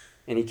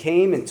 And he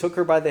came and took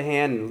her by the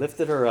hand and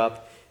lifted her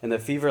up, and the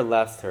fever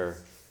left her,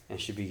 and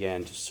she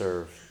began to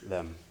serve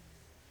them.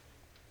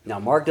 Now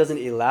Mark doesn't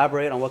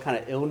elaborate on what kind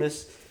of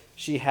illness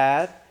she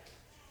had,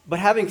 but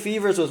having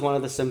fevers was one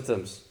of the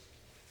symptoms.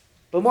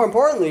 But more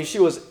importantly, she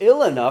was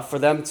ill enough for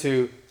them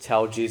to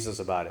tell Jesus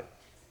about it.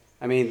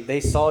 I mean, they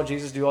saw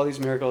Jesus do all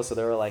these miracles, so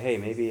they were like, hey,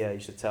 maybe you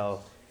should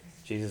tell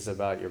Jesus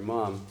about your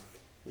mom,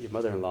 your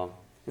mother-in-law.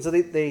 And so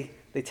they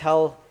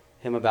tell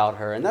him about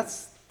her, and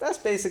that's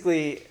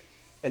basically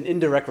an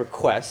indirect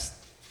request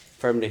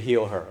for him to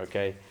heal her,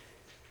 okay?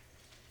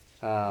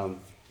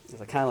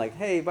 It's kind of like,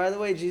 hey, by the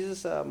way,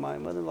 Jesus, my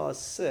mother-in-law is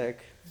sick.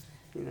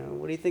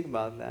 What do you think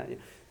about that?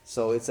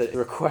 So it's a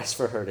request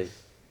for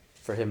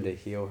him to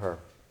heal her.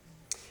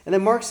 And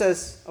then Mark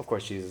says, of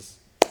course, Jesus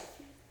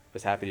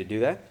was happy to do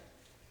that.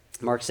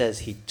 Mark says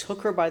he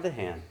took her by the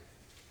hand.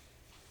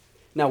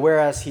 Now,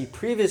 whereas he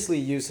previously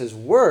used his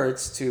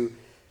words to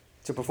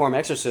perform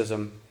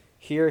exorcism,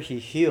 here he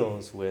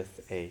heals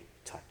with a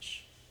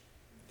touch.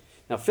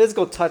 Now,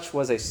 physical touch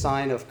was a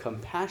sign of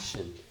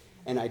compassion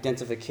and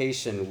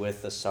identification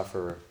with the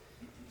sufferer.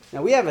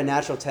 Now, we have a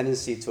natural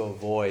tendency to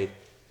avoid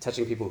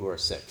touching people who are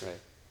sick, right?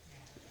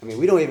 I mean,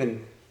 we don't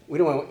even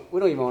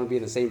want to be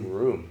in the same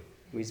room.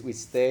 We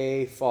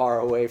stay far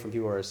away from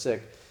people who are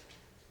sick.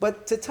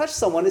 But to touch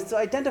someone is to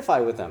identify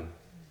with them.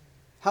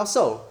 How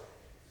so?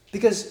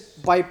 Because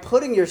by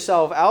putting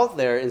yourself out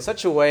there in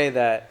such a way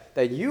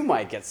that you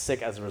might get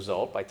sick as a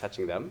result by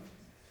touching them,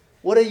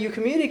 what are you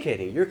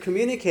communicating? You're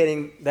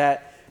communicating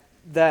that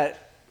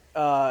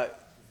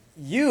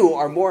you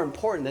are more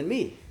important than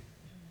me.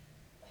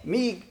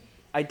 Me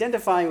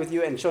identifying with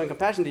you and showing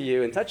compassion to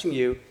you and touching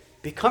you,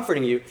 be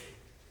comforting you,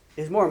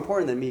 is more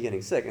important than me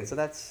getting sick. And so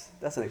that's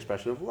an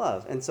expression of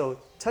love. And so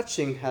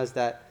touching has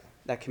that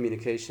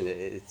communication.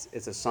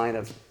 It's a sign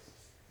of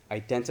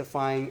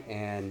identifying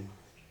and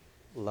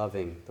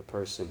loving the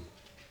person.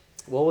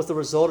 What was the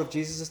result of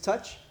Jesus'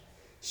 touch?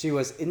 She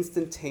was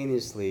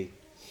instantaneously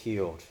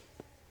healed.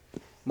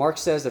 Mark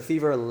says the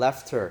fever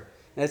left her.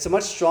 And it's a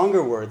much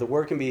stronger word. The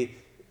word can be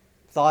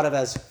thought of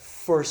as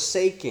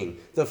forsaking.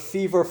 The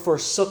fever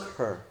forsook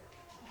her.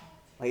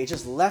 Like it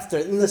just left her.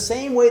 In the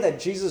same way that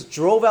Jesus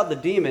drove out the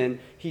demon,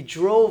 he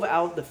drove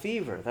out the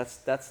fever.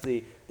 That's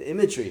the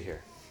imagery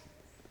here.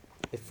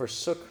 It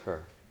forsook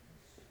her.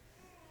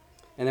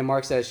 And then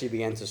Mark says she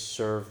began to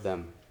serve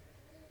them.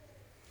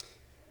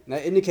 And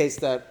that indicates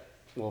that,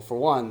 well, for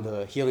one,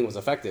 the healing was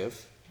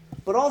effective,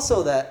 but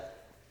also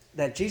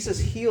that Jesus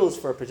heals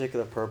for a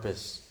particular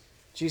purpose.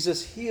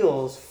 Jesus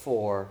heals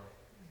for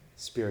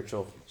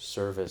spiritual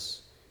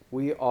service.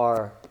 We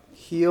are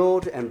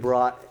healed and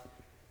brought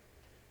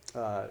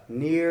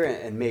near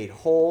and made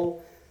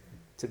whole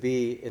to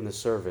be in the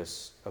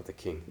service of the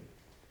King.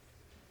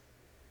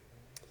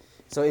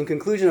 So in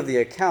conclusion of the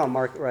account,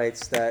 Mark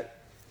writes that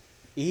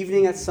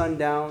evening at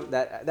sundown,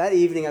 that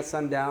evening at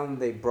sundown,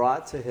 they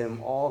brought to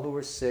him all who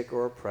were sick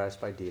or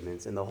oppressed by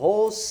demons. And the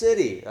whole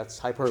city, that's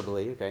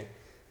hyperbole, okay,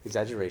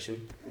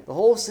 exaggeration, the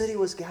whole city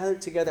was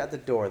gathered together at the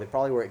door. They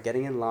probably were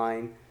getting in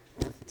line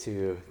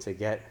to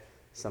get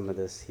some of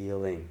this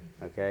healing,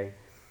 okay?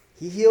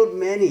 He healed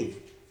many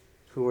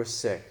who were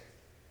sick.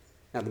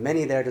 Now, the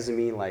many there doesn't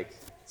mean like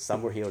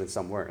some were healed and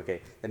some weren't,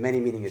 okay? The many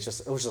meaning it was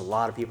just a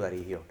lot of people that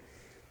he healed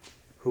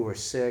who were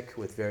sick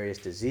with various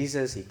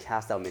diseases. He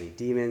cast out many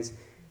demons,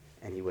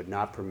 and he would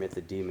not permit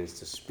the demons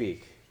to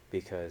speak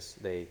because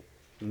they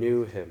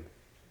knew him.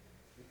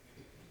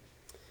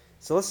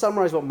 So let's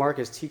summarize what Mark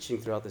is teaching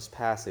throughout this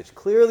passage.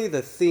 Clearly,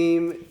 the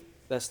theme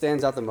that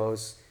stands out the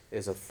most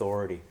is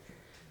authority.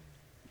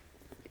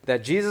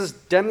 That Jesus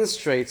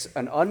demonstrates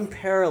an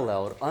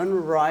unparalleled,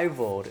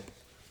 unrivaled,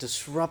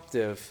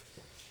 disruptive,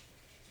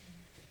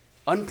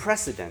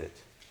 unprecedented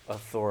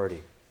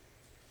authority.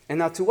 And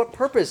now, to what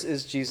purpose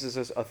is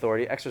Jesus'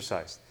 authority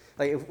exercised?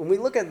 Like, when we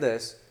look at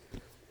this,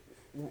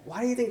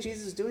 why do you think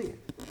Jesus is doing it?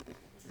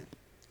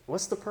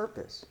 What's the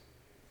purpose?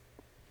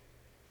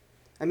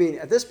 I mean,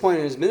 at this point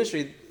in his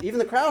ministry, even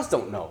the crowds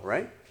don't know,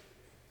 right?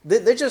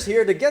 They're just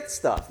here to get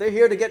stuff. They're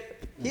here to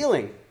get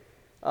healing.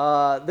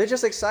 They're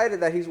just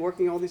excited that he's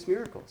working all these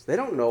miracles. They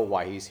don't know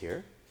why he's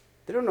here.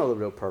 They don't know the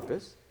real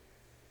purpose.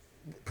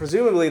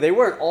 Presumably, they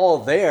weren't all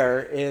there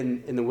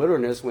in the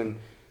wilderness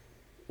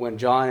when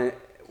John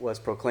was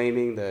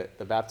proclaiming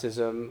the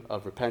baptism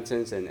of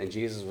repentance and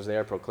Jesus was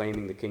there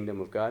proclaiming the kingdom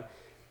of God.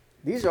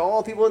 These are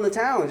all people in the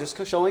town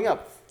just showing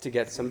up to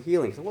get some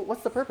healing. So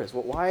what's the purpose?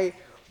 Well,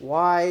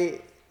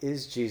 why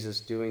is Jesus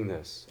doing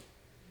this?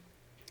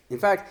 In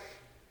fact,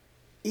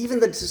 even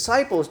the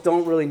disciples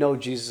don't really know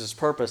Jesus'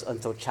 purpose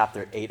until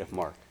chapter 8 of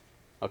Mark.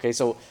 Okay,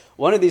 so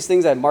one of these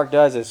things that Mark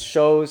does is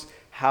shows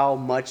how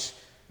much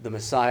the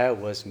Messiah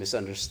was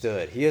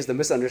misunderstood. He is the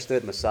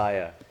misunderstood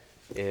Messiah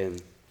in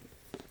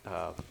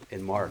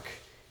Mark.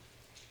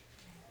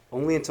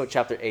 Only until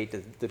chapter 8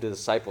 did the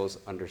disciples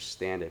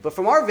understand it. But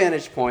from our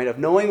vantage point of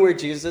knowing where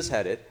Jesus is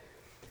headed,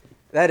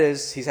 that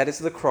is, he's headed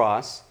to the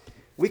cross,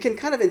 we can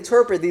kind of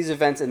interpret these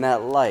events in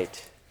that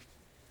light.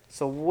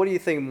 So what do you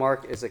think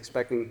Mark is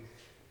expecting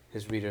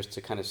his readers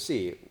to kind of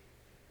see?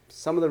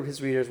 Some of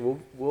his readers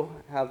will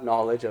have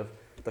knowledge of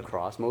the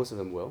cross. Most of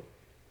them will.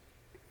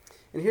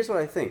 And here's what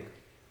I think.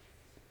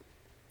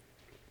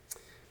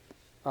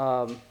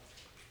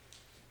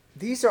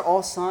 These are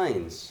all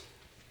signs.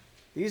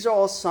 These are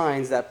all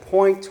signs that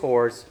point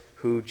towards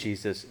who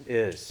Jesus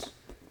is.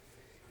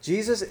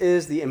 Jesus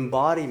is the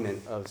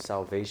embodiment of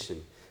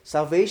salvation.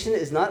 Salvation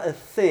is not a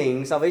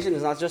thing. Salvation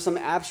is not just some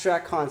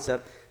abstract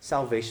concept.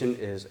 Salvation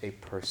is a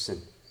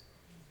person.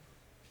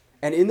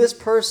 And in this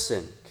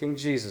person, King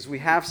Jesus, we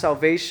have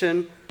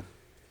salvation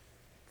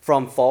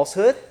from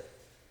falsehood.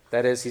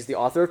 That is, he's the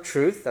author of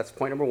truth. That's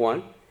point number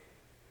one.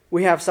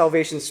 We have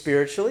salvation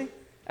spiritually,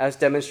 as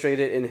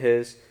demonstrated in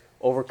his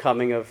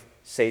overcoming of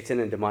Satan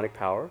and demonic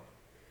power.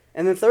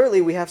 And then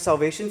thirdly, we have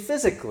salvation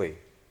physically,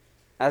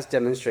 as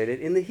demonstrated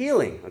in the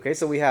healing. Okay,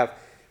 so we have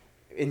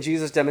in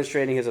Jesus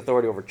demonstrating his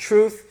authority over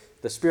truth,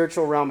 the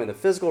spiritual realm and the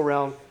physical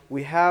realm.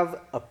 We have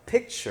a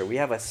picture, we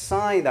have a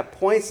sign that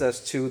points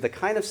us to the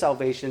kind of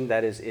salvation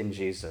that is in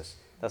Jesus.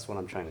 That's what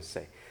I'm trying to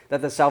say.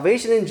 That the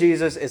salvation in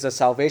Jesus is a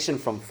salvation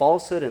from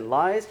falsehood and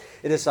lies.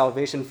 It is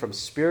salvation from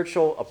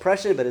spiritual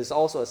oppression, but it is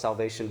also a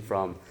salvation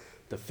from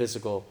the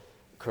physical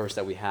curse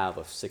that we have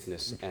of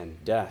sickness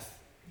and death.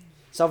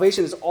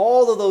 Salvation is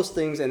all of those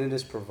things, and it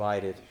is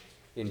provided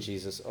in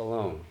Jesus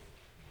alone.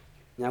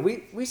 Now,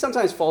 we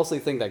sometimes falsely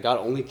think that God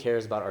only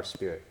cares about our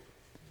spirit.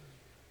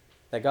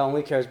 That God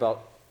only cares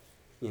about,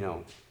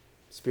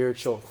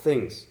 spiritual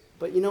things.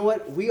 But you know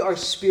what? We are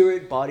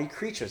spirit-body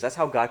creatures. That's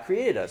how God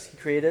created us. He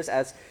created us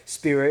as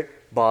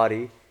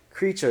spirit-body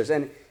creatures.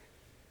 And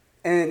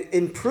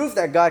in proof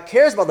that God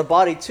cares about the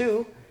body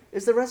too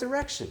is the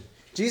resurrection.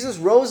 Jesus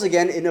rose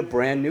again in a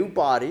brand new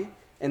body,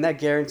 and that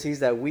guarantees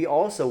that we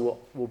also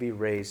will be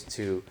raised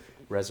to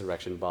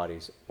resurrection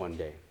bodies one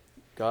day.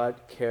 God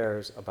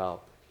cares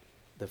about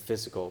the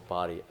physical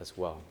body as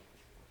well.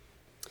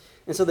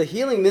 And so the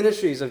healing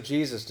ministries of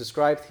Jesus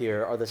described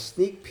here are the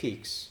sneak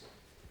peeks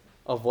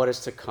of what is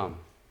to come,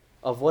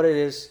 of what it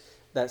is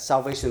that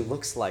salvation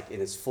looks like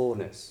in its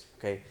fullness.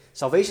 Okay?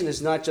 Salvation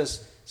is not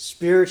just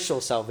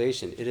spiritual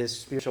salvation, it is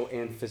spiritual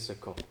and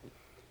physical.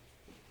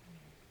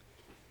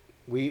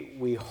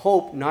 We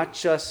hope not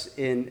just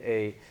in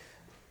a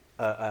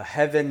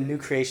heaven, new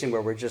creation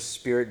where we're just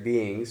spirit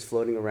beings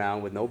floating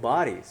around with no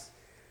bodies.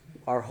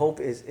 Our hope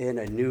is in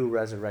a new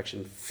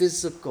resurrection,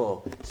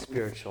 physical,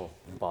 spiritual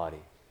body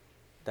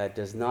that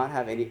does not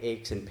have any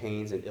aches and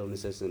pains and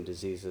illnesses and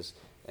diseases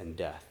and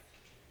death.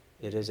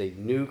 It is a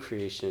new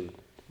creation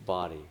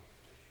body,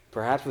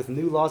 perhaps with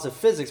new laws of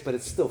physics, but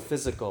it's still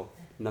physical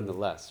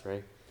nonetheless,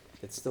 right?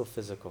 It's still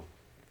physical.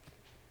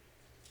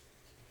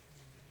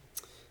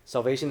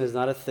 Salvation is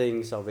not a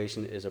thing,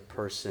 salvation is a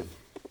person.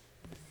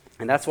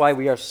 And that's why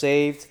we are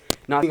saved,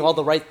 not doing all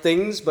the right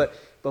things, but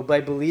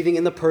by believing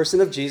in the person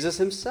of Jesus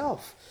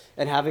himself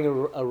and having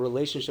a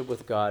relationship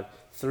with God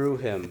through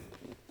him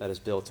that is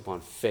built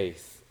upon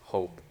faith,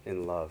 hope,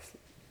 and love.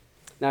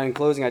 Now, in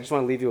closing, I just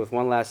want to leave you with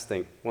one last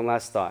thing, one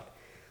last thought.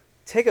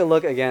 Take a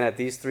look again at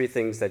these three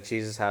things that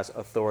Jesus has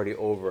authority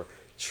over.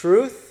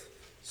 Truth,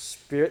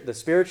 the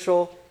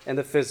spiritual, and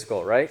the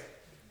physical, right?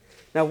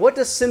 Now, what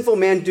does sinful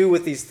man do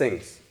with these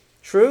things?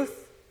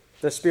 Truth,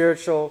 the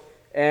spiritual,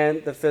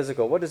 and the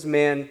physical. What does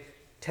man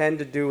tend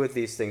to do with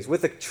these things?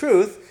 With the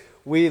truth,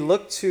 we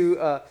look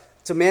to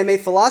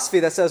man-made philosophy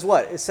that says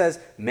what? It says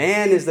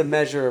man is the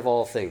measure of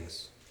all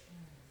things,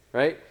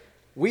 right?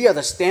 We are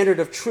the standard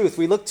of truth.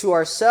 We look to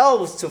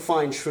ourselves to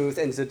find truth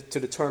and to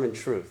determine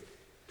truth.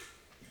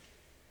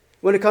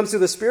 When it comes to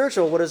the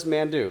spiritual, what does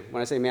man do?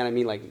 When I say man, I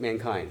mean like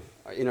mankind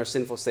in our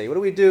sinful state. What do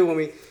we do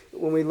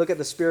when we look at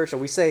the spiritual?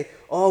 We say,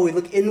 we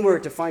look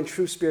inward to find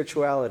true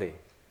spirituality,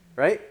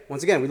 right?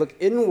 Once again, we look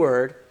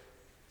inward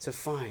to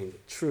find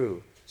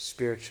true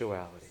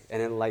spirituality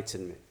and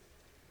enlightenment.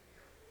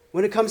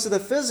 When it comes to the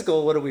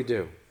physical, what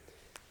do?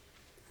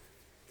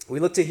 We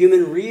look to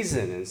human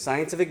reason and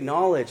scientific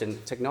knowledge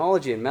and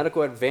technology and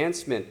medical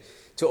advancement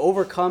to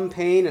overcome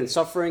pain and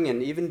suffering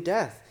and even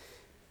death.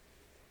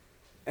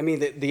 I mean,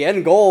 the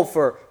end goal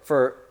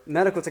for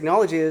medical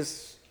technology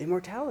is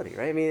immortality,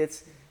 right? I mean,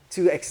 it's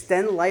to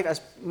extend life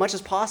as much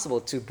as possible,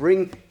 to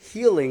bring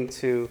healing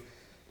to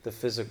the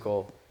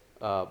physical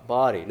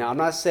body. Now, I'm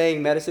not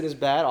saying medicine is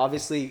bad.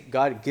 Obviously,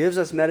 God gives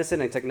us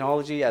medicine and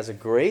technology as a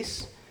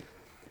grace.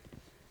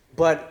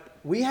 But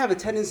we have a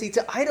tendency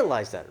to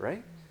idolize that,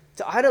 right?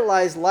 To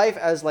idolize life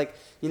as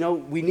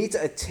we need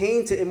to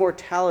attain to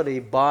immortality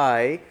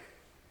by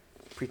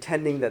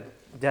pretending that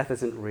death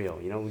isn't real.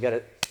 We got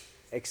to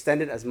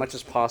extend it as much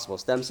as possible.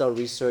 Stem cell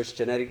research,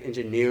 genetic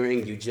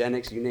engineering,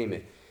 eugenics, you name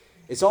it.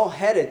 It's all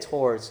headed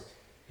towards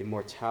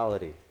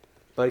immortality.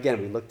 But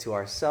again, we look to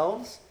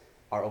ourselves,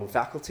 our own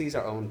faculties,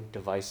 our own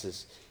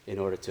devices in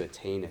order to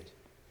attain it.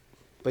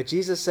 But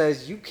Jesus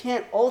says you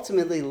can't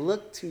ultimately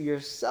look to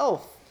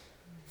yourself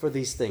for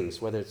these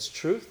things, whether it's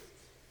truth,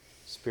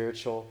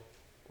 spiritual,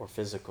 or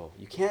physical.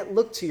 You can't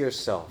look to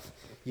yourself.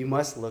 You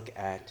must look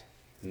at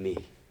me.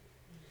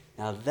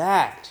 Now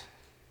that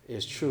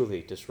is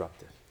truly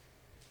disruptive.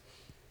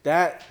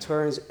 That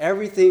turns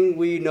everything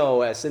we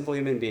know as sinful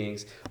human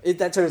beings,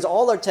 that turns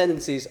all our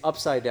tendencies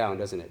upside down,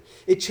 doesn't it?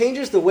 It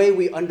changes the way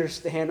we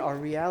understand our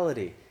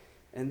reality.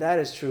 And that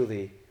is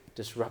truly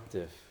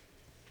disruptive.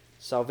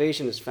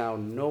 Salvation is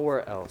found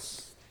nowhere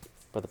else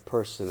but the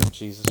person of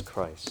Jesus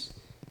Christ,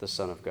 the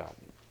Son of God.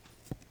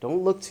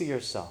 Don't look to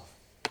yourself.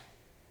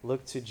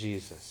 Look to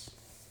Jesus.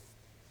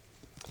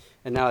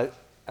 And now,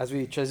 as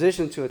we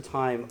transition to a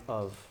time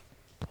of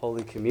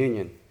Holy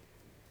Communion,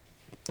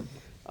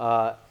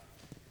 I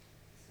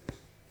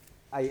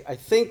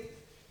think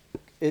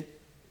it's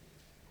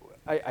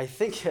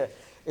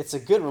a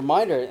good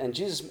reminder, and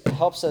Jesus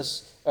helps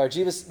us, or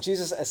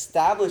Jesus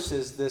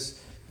establishes this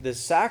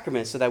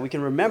sacrament so that we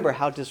can remember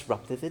how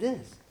disruptive it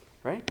is,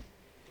 right?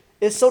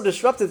 It's so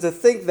disruptive to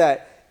think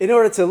that in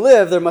order to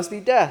live, there must be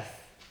death.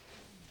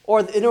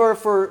 Or in order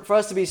for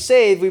us to be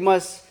saved, we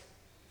must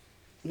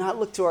not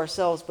look to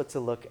ourselves, but to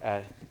look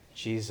at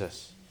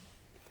Jesus.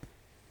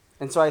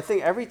 And so I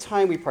think every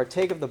time we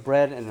partake of the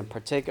bread and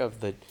partake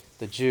of the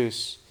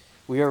juice,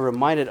 we are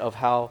reminded of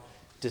how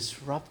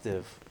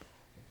disruptive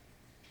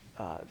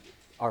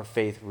our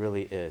faith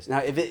really is. Now,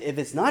 if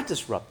it's not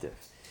disruptive,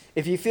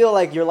 if you feel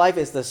like your life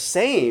is the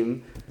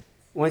same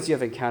once you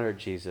have encountered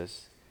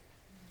Jesus,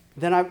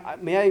 then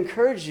may I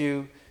encourage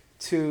you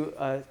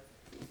to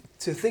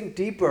think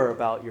deeper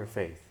about your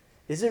faith.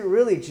 Is it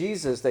really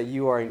Jesus that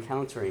you are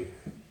encountering?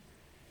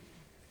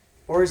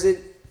 Or is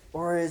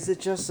it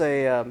just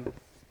another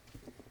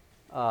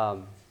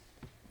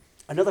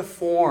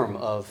form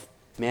of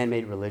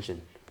man-made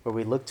religion where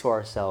we look to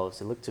ourselves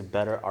and look to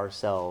better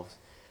ourselves,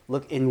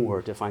 look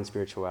inward to find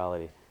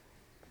spirituality,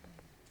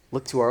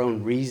 look to our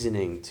own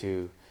reasoning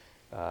to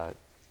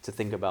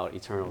think about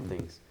eternal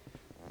things?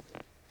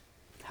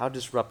 How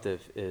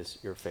disruptive is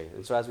your faith?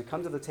 And so as we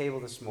come to the table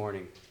this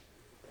morning,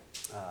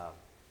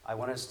 I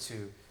want us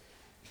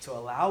to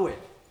allow it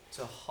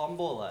to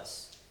humble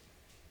us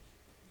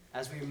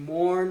as we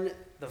mourn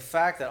the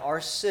fact that our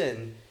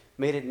sin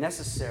made it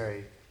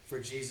necessary for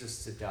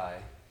Jesus to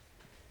die.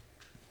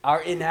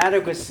 Our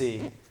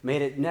inadequacy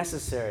made it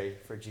necessary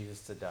for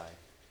Jesus to die.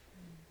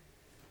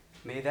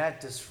 May that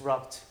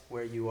disrupt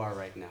where you are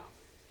right now.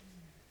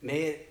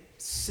 May it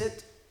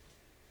sit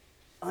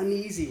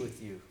uneasy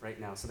with you right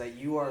now so that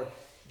you are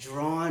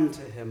drawn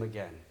to him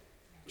again,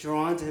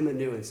 drawn to him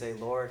anew and say,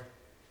 Lord,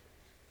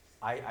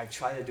 I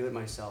try to do it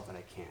myself and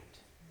I can't.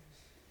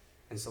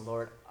 And so,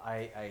 Lord,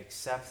 I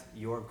accept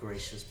your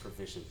gracious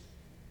provision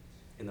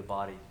in the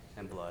body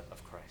and blood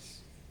of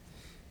Christ.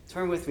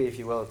 Turn with me, if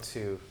you will,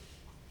 to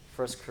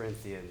 1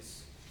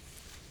 Corinthians.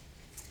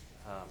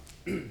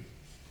 1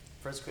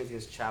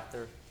 Corinthians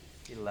chapter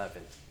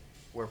 11,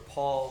 where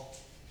Paul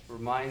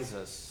reminds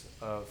us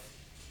of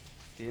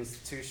the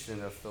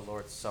institution of the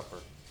Lord's Supper.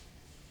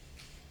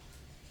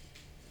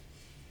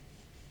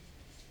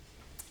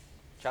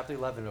 Chapter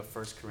 11 of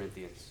 1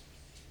 Corinthians.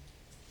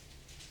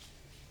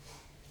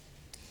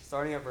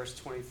 Starting at verse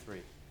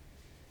 23.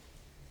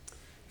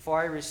 For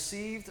I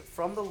received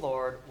from the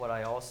Lord what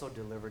I also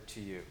delivered to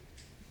you,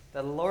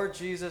 that the Lord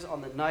Jesus,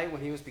 on the night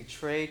when he was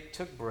betrayed,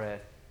 took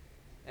bread,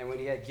 and when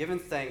he had given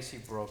thanks, he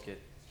broke it,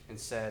 and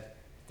said,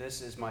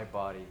 This is my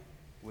body,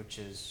 which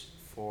is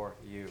for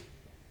you.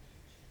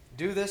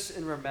 Do this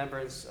in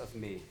remembrance of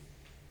me.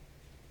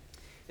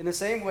 In the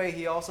same way,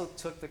 he also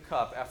took the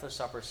cup after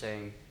supper,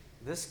 saying,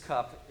 This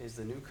cup is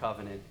the new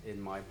covenant in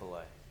my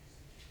blood.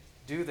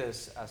 Do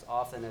this as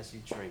often as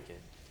you drink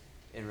it,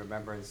 in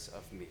remembrance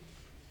of me.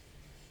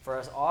 For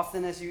as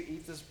often as you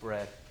eat this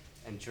bread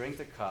and drink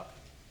the cup,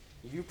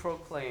 you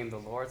proclaim the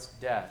Lord's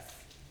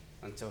death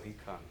until he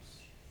comes.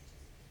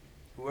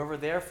 Whoever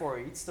therefore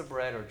eats the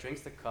bread or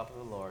drinks the cup of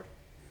the Lord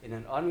in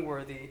an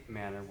unworthy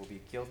manner will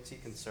be guilty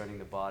concerning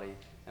the body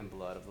and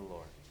blood of the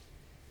Lord.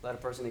 Let a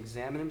person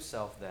examine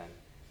himself then,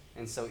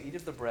 and so eat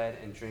of the bread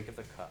and drink of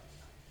the cup.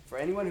 For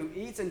anyone who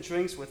eats and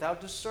drinks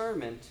without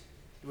discerning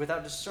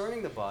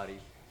the body,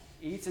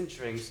 eats and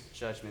drinks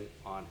judgment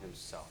on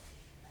himself.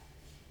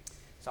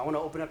 So I want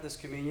to open up this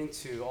communion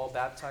to all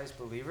baptized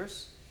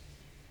believers.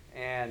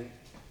 And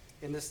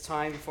in this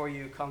time before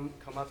you come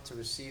up to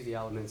receive the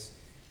elements,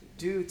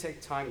 do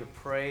take time to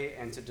pray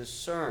and to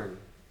discern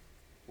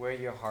where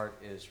your heart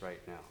is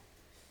right now.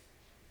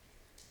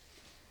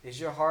 Is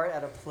your heart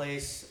at a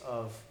place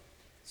of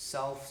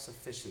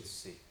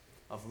self-sufficiency,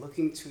 of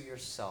looking to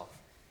yourself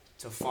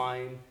to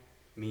find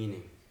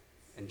meaning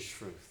and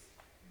truth?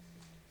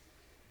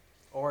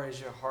 Or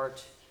is your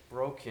heart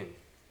broken?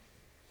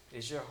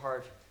 Is your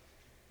heart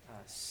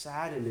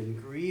saddened and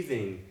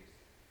grieving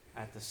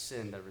at the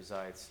sin that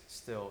resides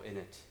still in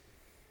it?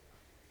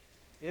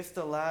 If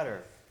the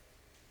latter,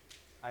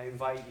 I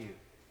invite you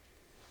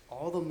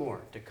all the more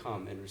to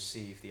come and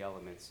receive the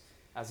elements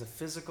as a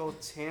physical,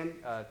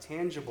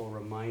 tangible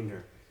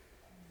reminder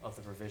of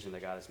the provision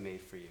that God has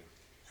made for you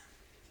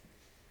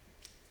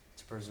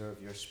to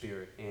preserve your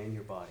spirit and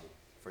your body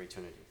for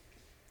eternity.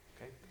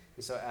 Okay?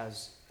 And so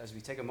as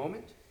we take a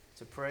moment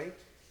to pray,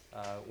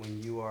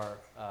 when you are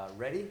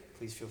ready,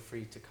 please feel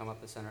free to come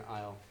up the center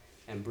aisle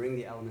and bring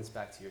the elements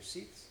back to your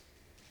seats,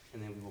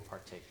 and then we will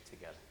partake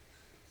together.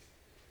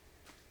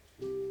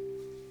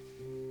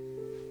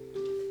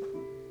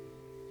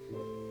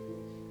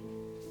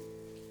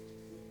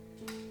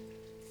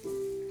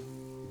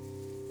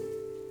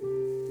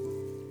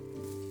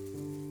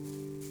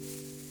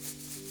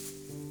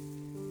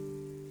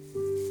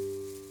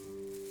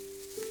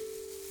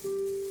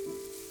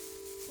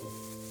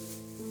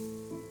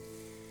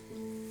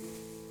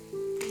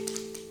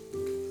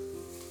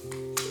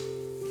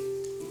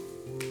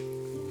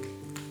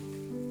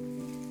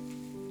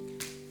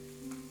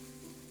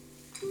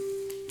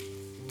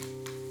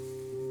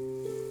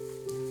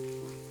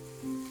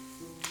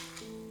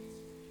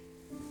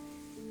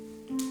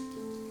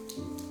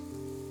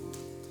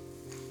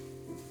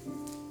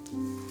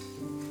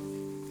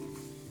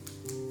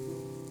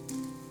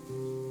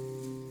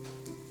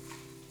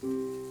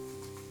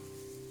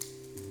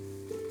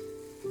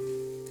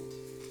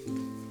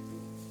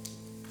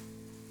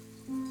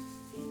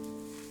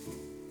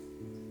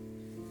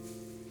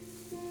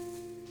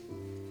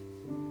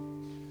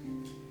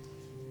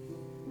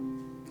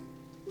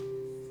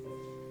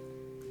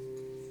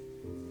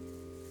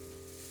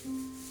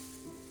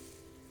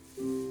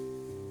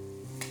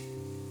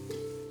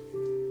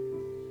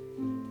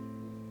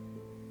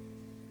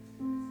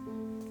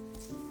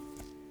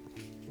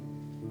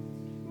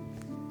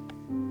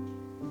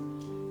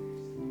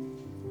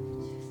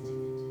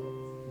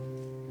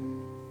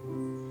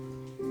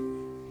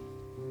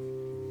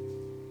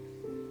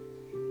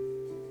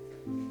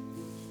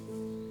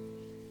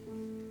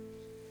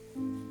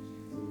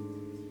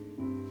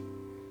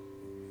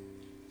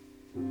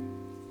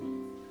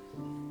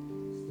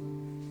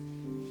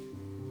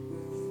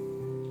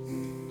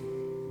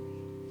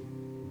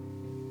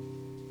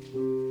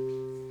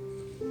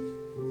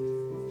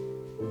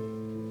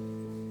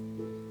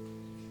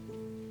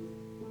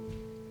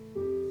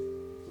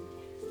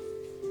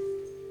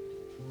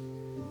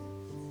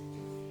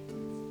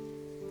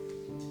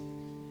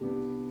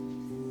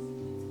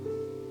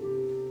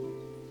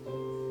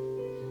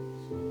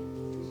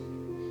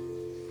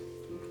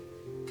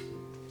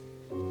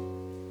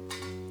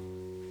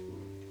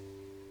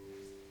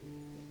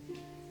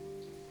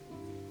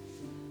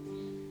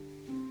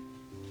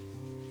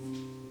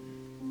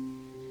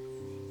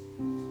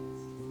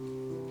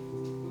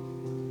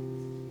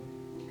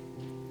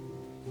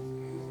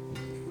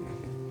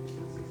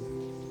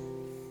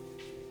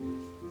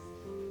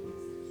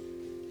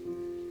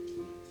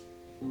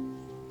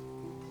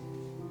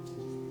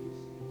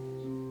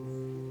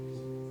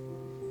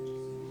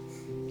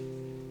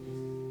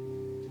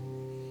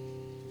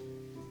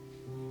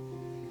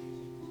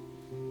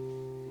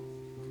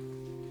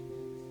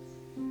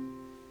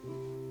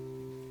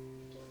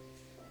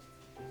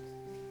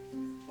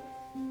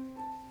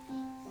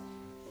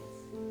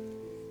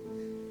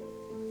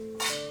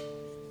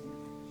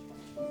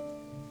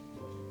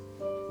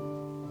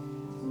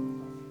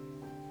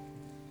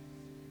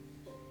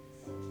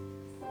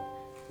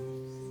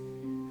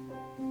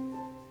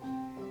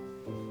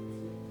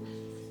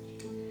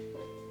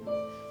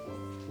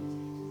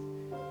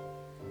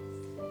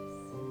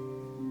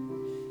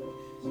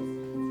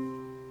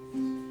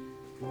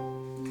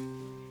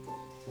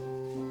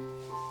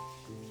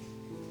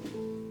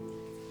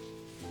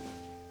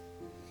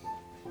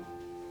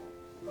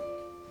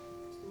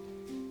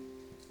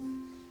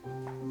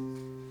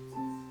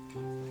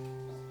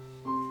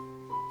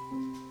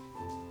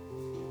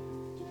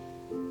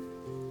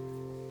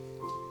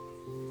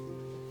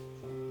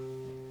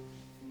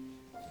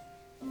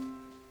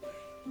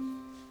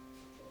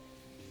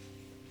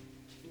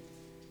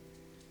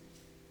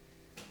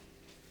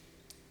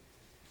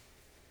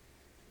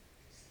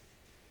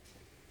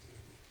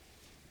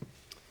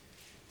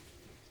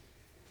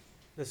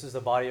 This is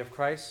the body of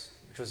Christ,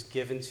 which was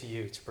given to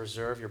you to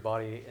preserve your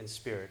body and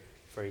spirit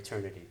for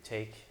eternity.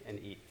 Take and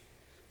eat.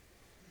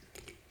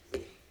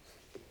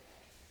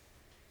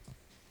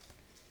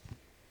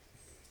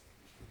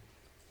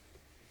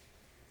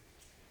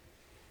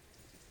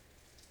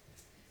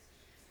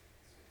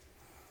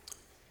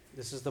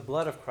 This is the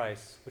blood of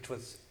Christ, which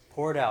was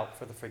poured out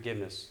for the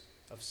forgiveness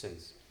of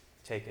sins.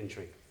 Take and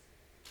drink.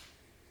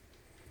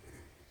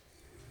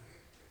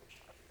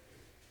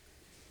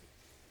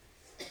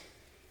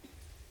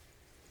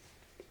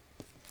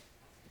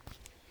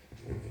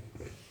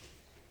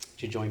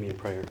 Would you join me in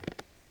prayer?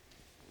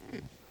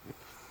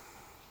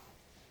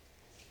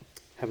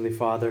 Heavenly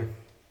Father,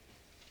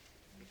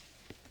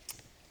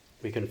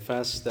 we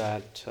confess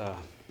that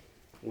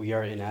we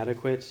are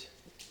inadequate,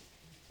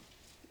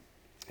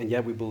 and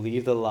yet we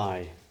believe the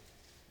lie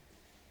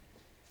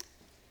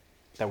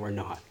that we're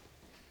not.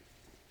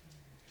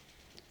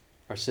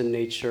 Our sin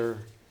nature,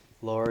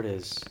 Lord,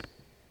 is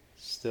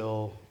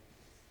still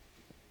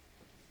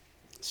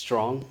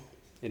strong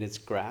in its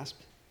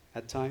grasp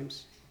at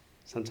times.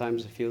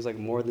 Sometimes it feels like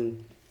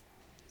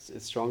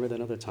it's stronger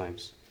than other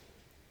times.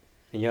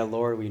 And yet,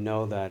 Lord, we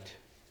know that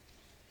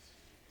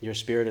Your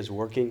Spirit is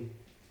working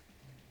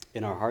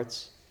in our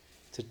hearts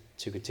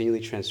to continually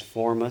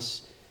transform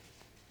us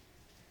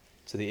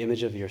to the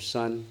image of your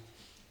Son,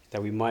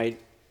 that we might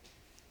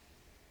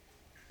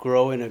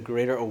grow in a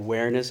greater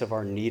awareness of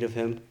our need of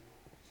him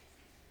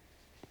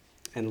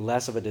and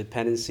less of a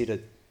dependency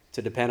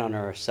to depend on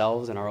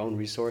ourselves and our own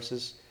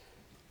resources.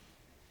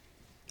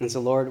 And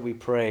so, Lord, we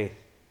pray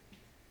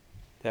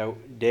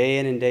that day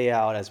in and day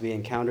out, as we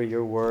encounter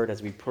your word,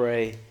 as we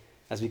pray,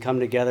 as we come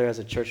together as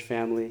a church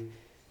family,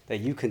 that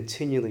you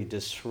continually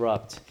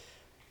disrupt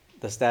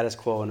the status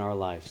quo in our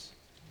lives.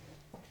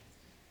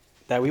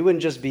 That we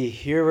wouldn't just be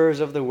hearers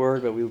of the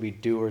word, but we would be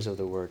doers of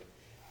the word.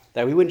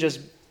 That we wouldn't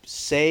just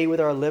say with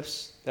our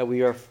lips that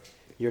we are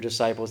your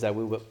disciples,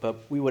 but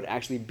we would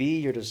actually be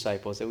your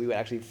disciples, that we would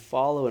actually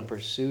follow and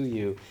pursue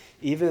you,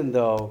 even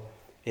though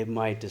it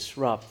might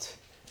disrupt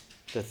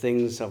the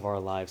things of our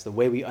lives, the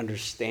way we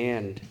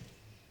understand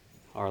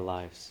our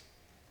lives.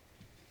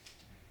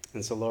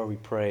 And so, Lord, we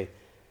pray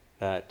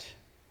that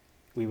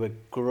we would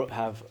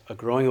have a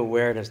growing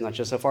awareness, not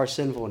just of our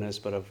sinfulness,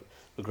 but of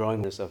a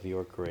growingness of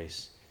your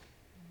grace.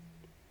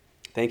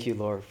 Thank you,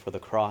 Lord, for the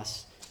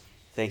cross.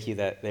 Thank you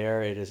that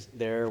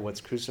there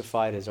what's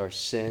crucified is our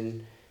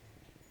sin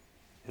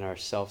and our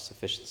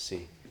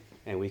self-sufficiency.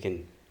 And we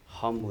can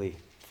humbly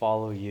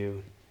follow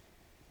you,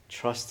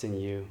 trust in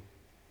you,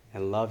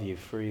 and love you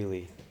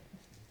freely.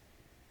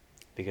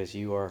 Because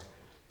you are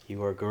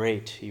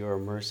great, you are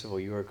merciful,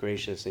 you are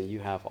gracious, and you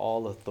have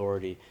all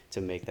authority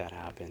to make that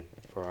happen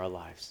for our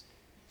lives.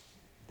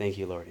 Thank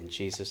you, Lord. In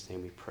Jesus'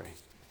 name we pray.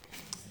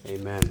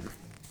 Amen.